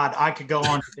 Oh, God, I could go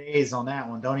on for days on that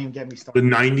one. Don't even get me started. The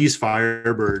 90s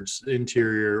Firebirds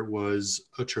interior was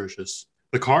atrocious.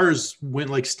 The cars went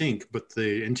like stink, but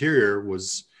the interior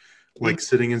was like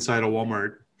sitting inside a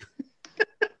Walmart.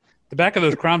 The back of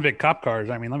those Crown Vic cop cars,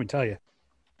 I mean, let me tell you.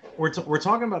 We're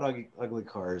talking about ugly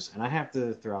cars, and I have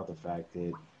to throw out the fact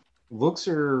that looks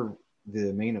are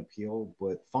the main appeal,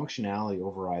 but functionality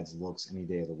overrides looks any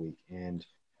day of the week. And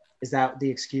is that the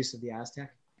excuse of the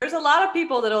Aztec? There's a lot of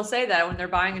people that'll say that when they're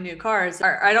buying a new car.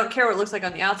 I don't care what it looks like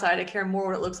on the outside. I care more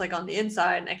what it looks like on the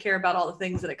inside. And I care about all the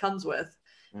things that it comes with.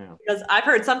 Yeah. Because I've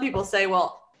heard some people say,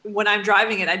 well, when I'm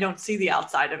driving it, I don't see the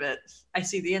outside of it. I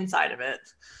see the inside of it.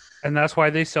 And that's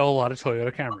why they sell a lot of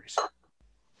Toyota Camrys.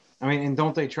 I mean, and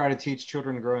don't they try to teach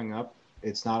children growing up?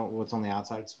 It's not what's on the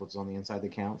outside, it's what's on the inside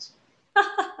that counts.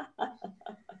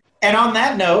 And on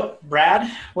that note,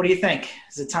 Brad, what do you think?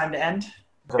 Is it time to end?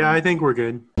 Yeah, I think we're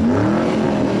good.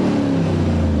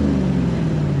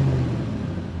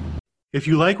 If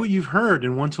you like what you've heard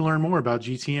and want to learn more about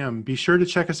GTM, be sure to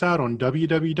check us out on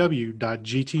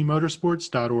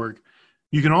www.gtmotorsports.org.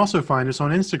 You can also find us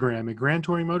on Instagram at Grand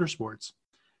Touring Motorsports.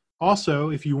 Also,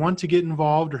 if you want to get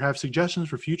involved or have suggestions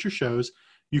for future shows,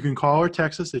 you can call or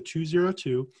text us at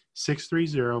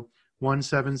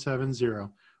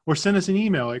 202-630-1770 or send us an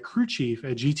email at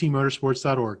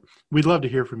crewchief@gtmotorsports.org. We'd love to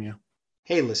hear from you.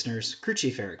 Hey listeners, Crew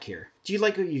Chief Eric here. Do you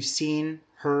like what you've seen,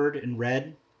 heard, and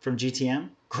read from GTM?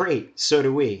 Great, so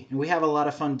do we, and we have a lot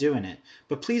of fun doing it.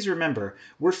 But please remember,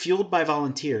 we're fueled by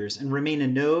volunteers and remain a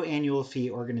no annual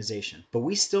fee organization. But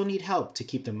we still need help to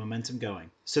keep the momentum going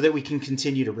so that we can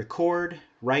continue to record,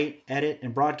 write, edit,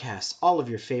 and broadcast all of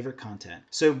your favorite content.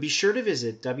 So be sure to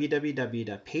visit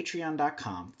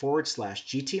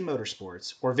www.patreon.com/GT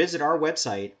Motorsports or visit our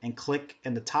website and click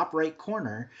in the top right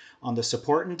corner on the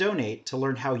support and donate to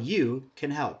learn how you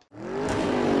can help.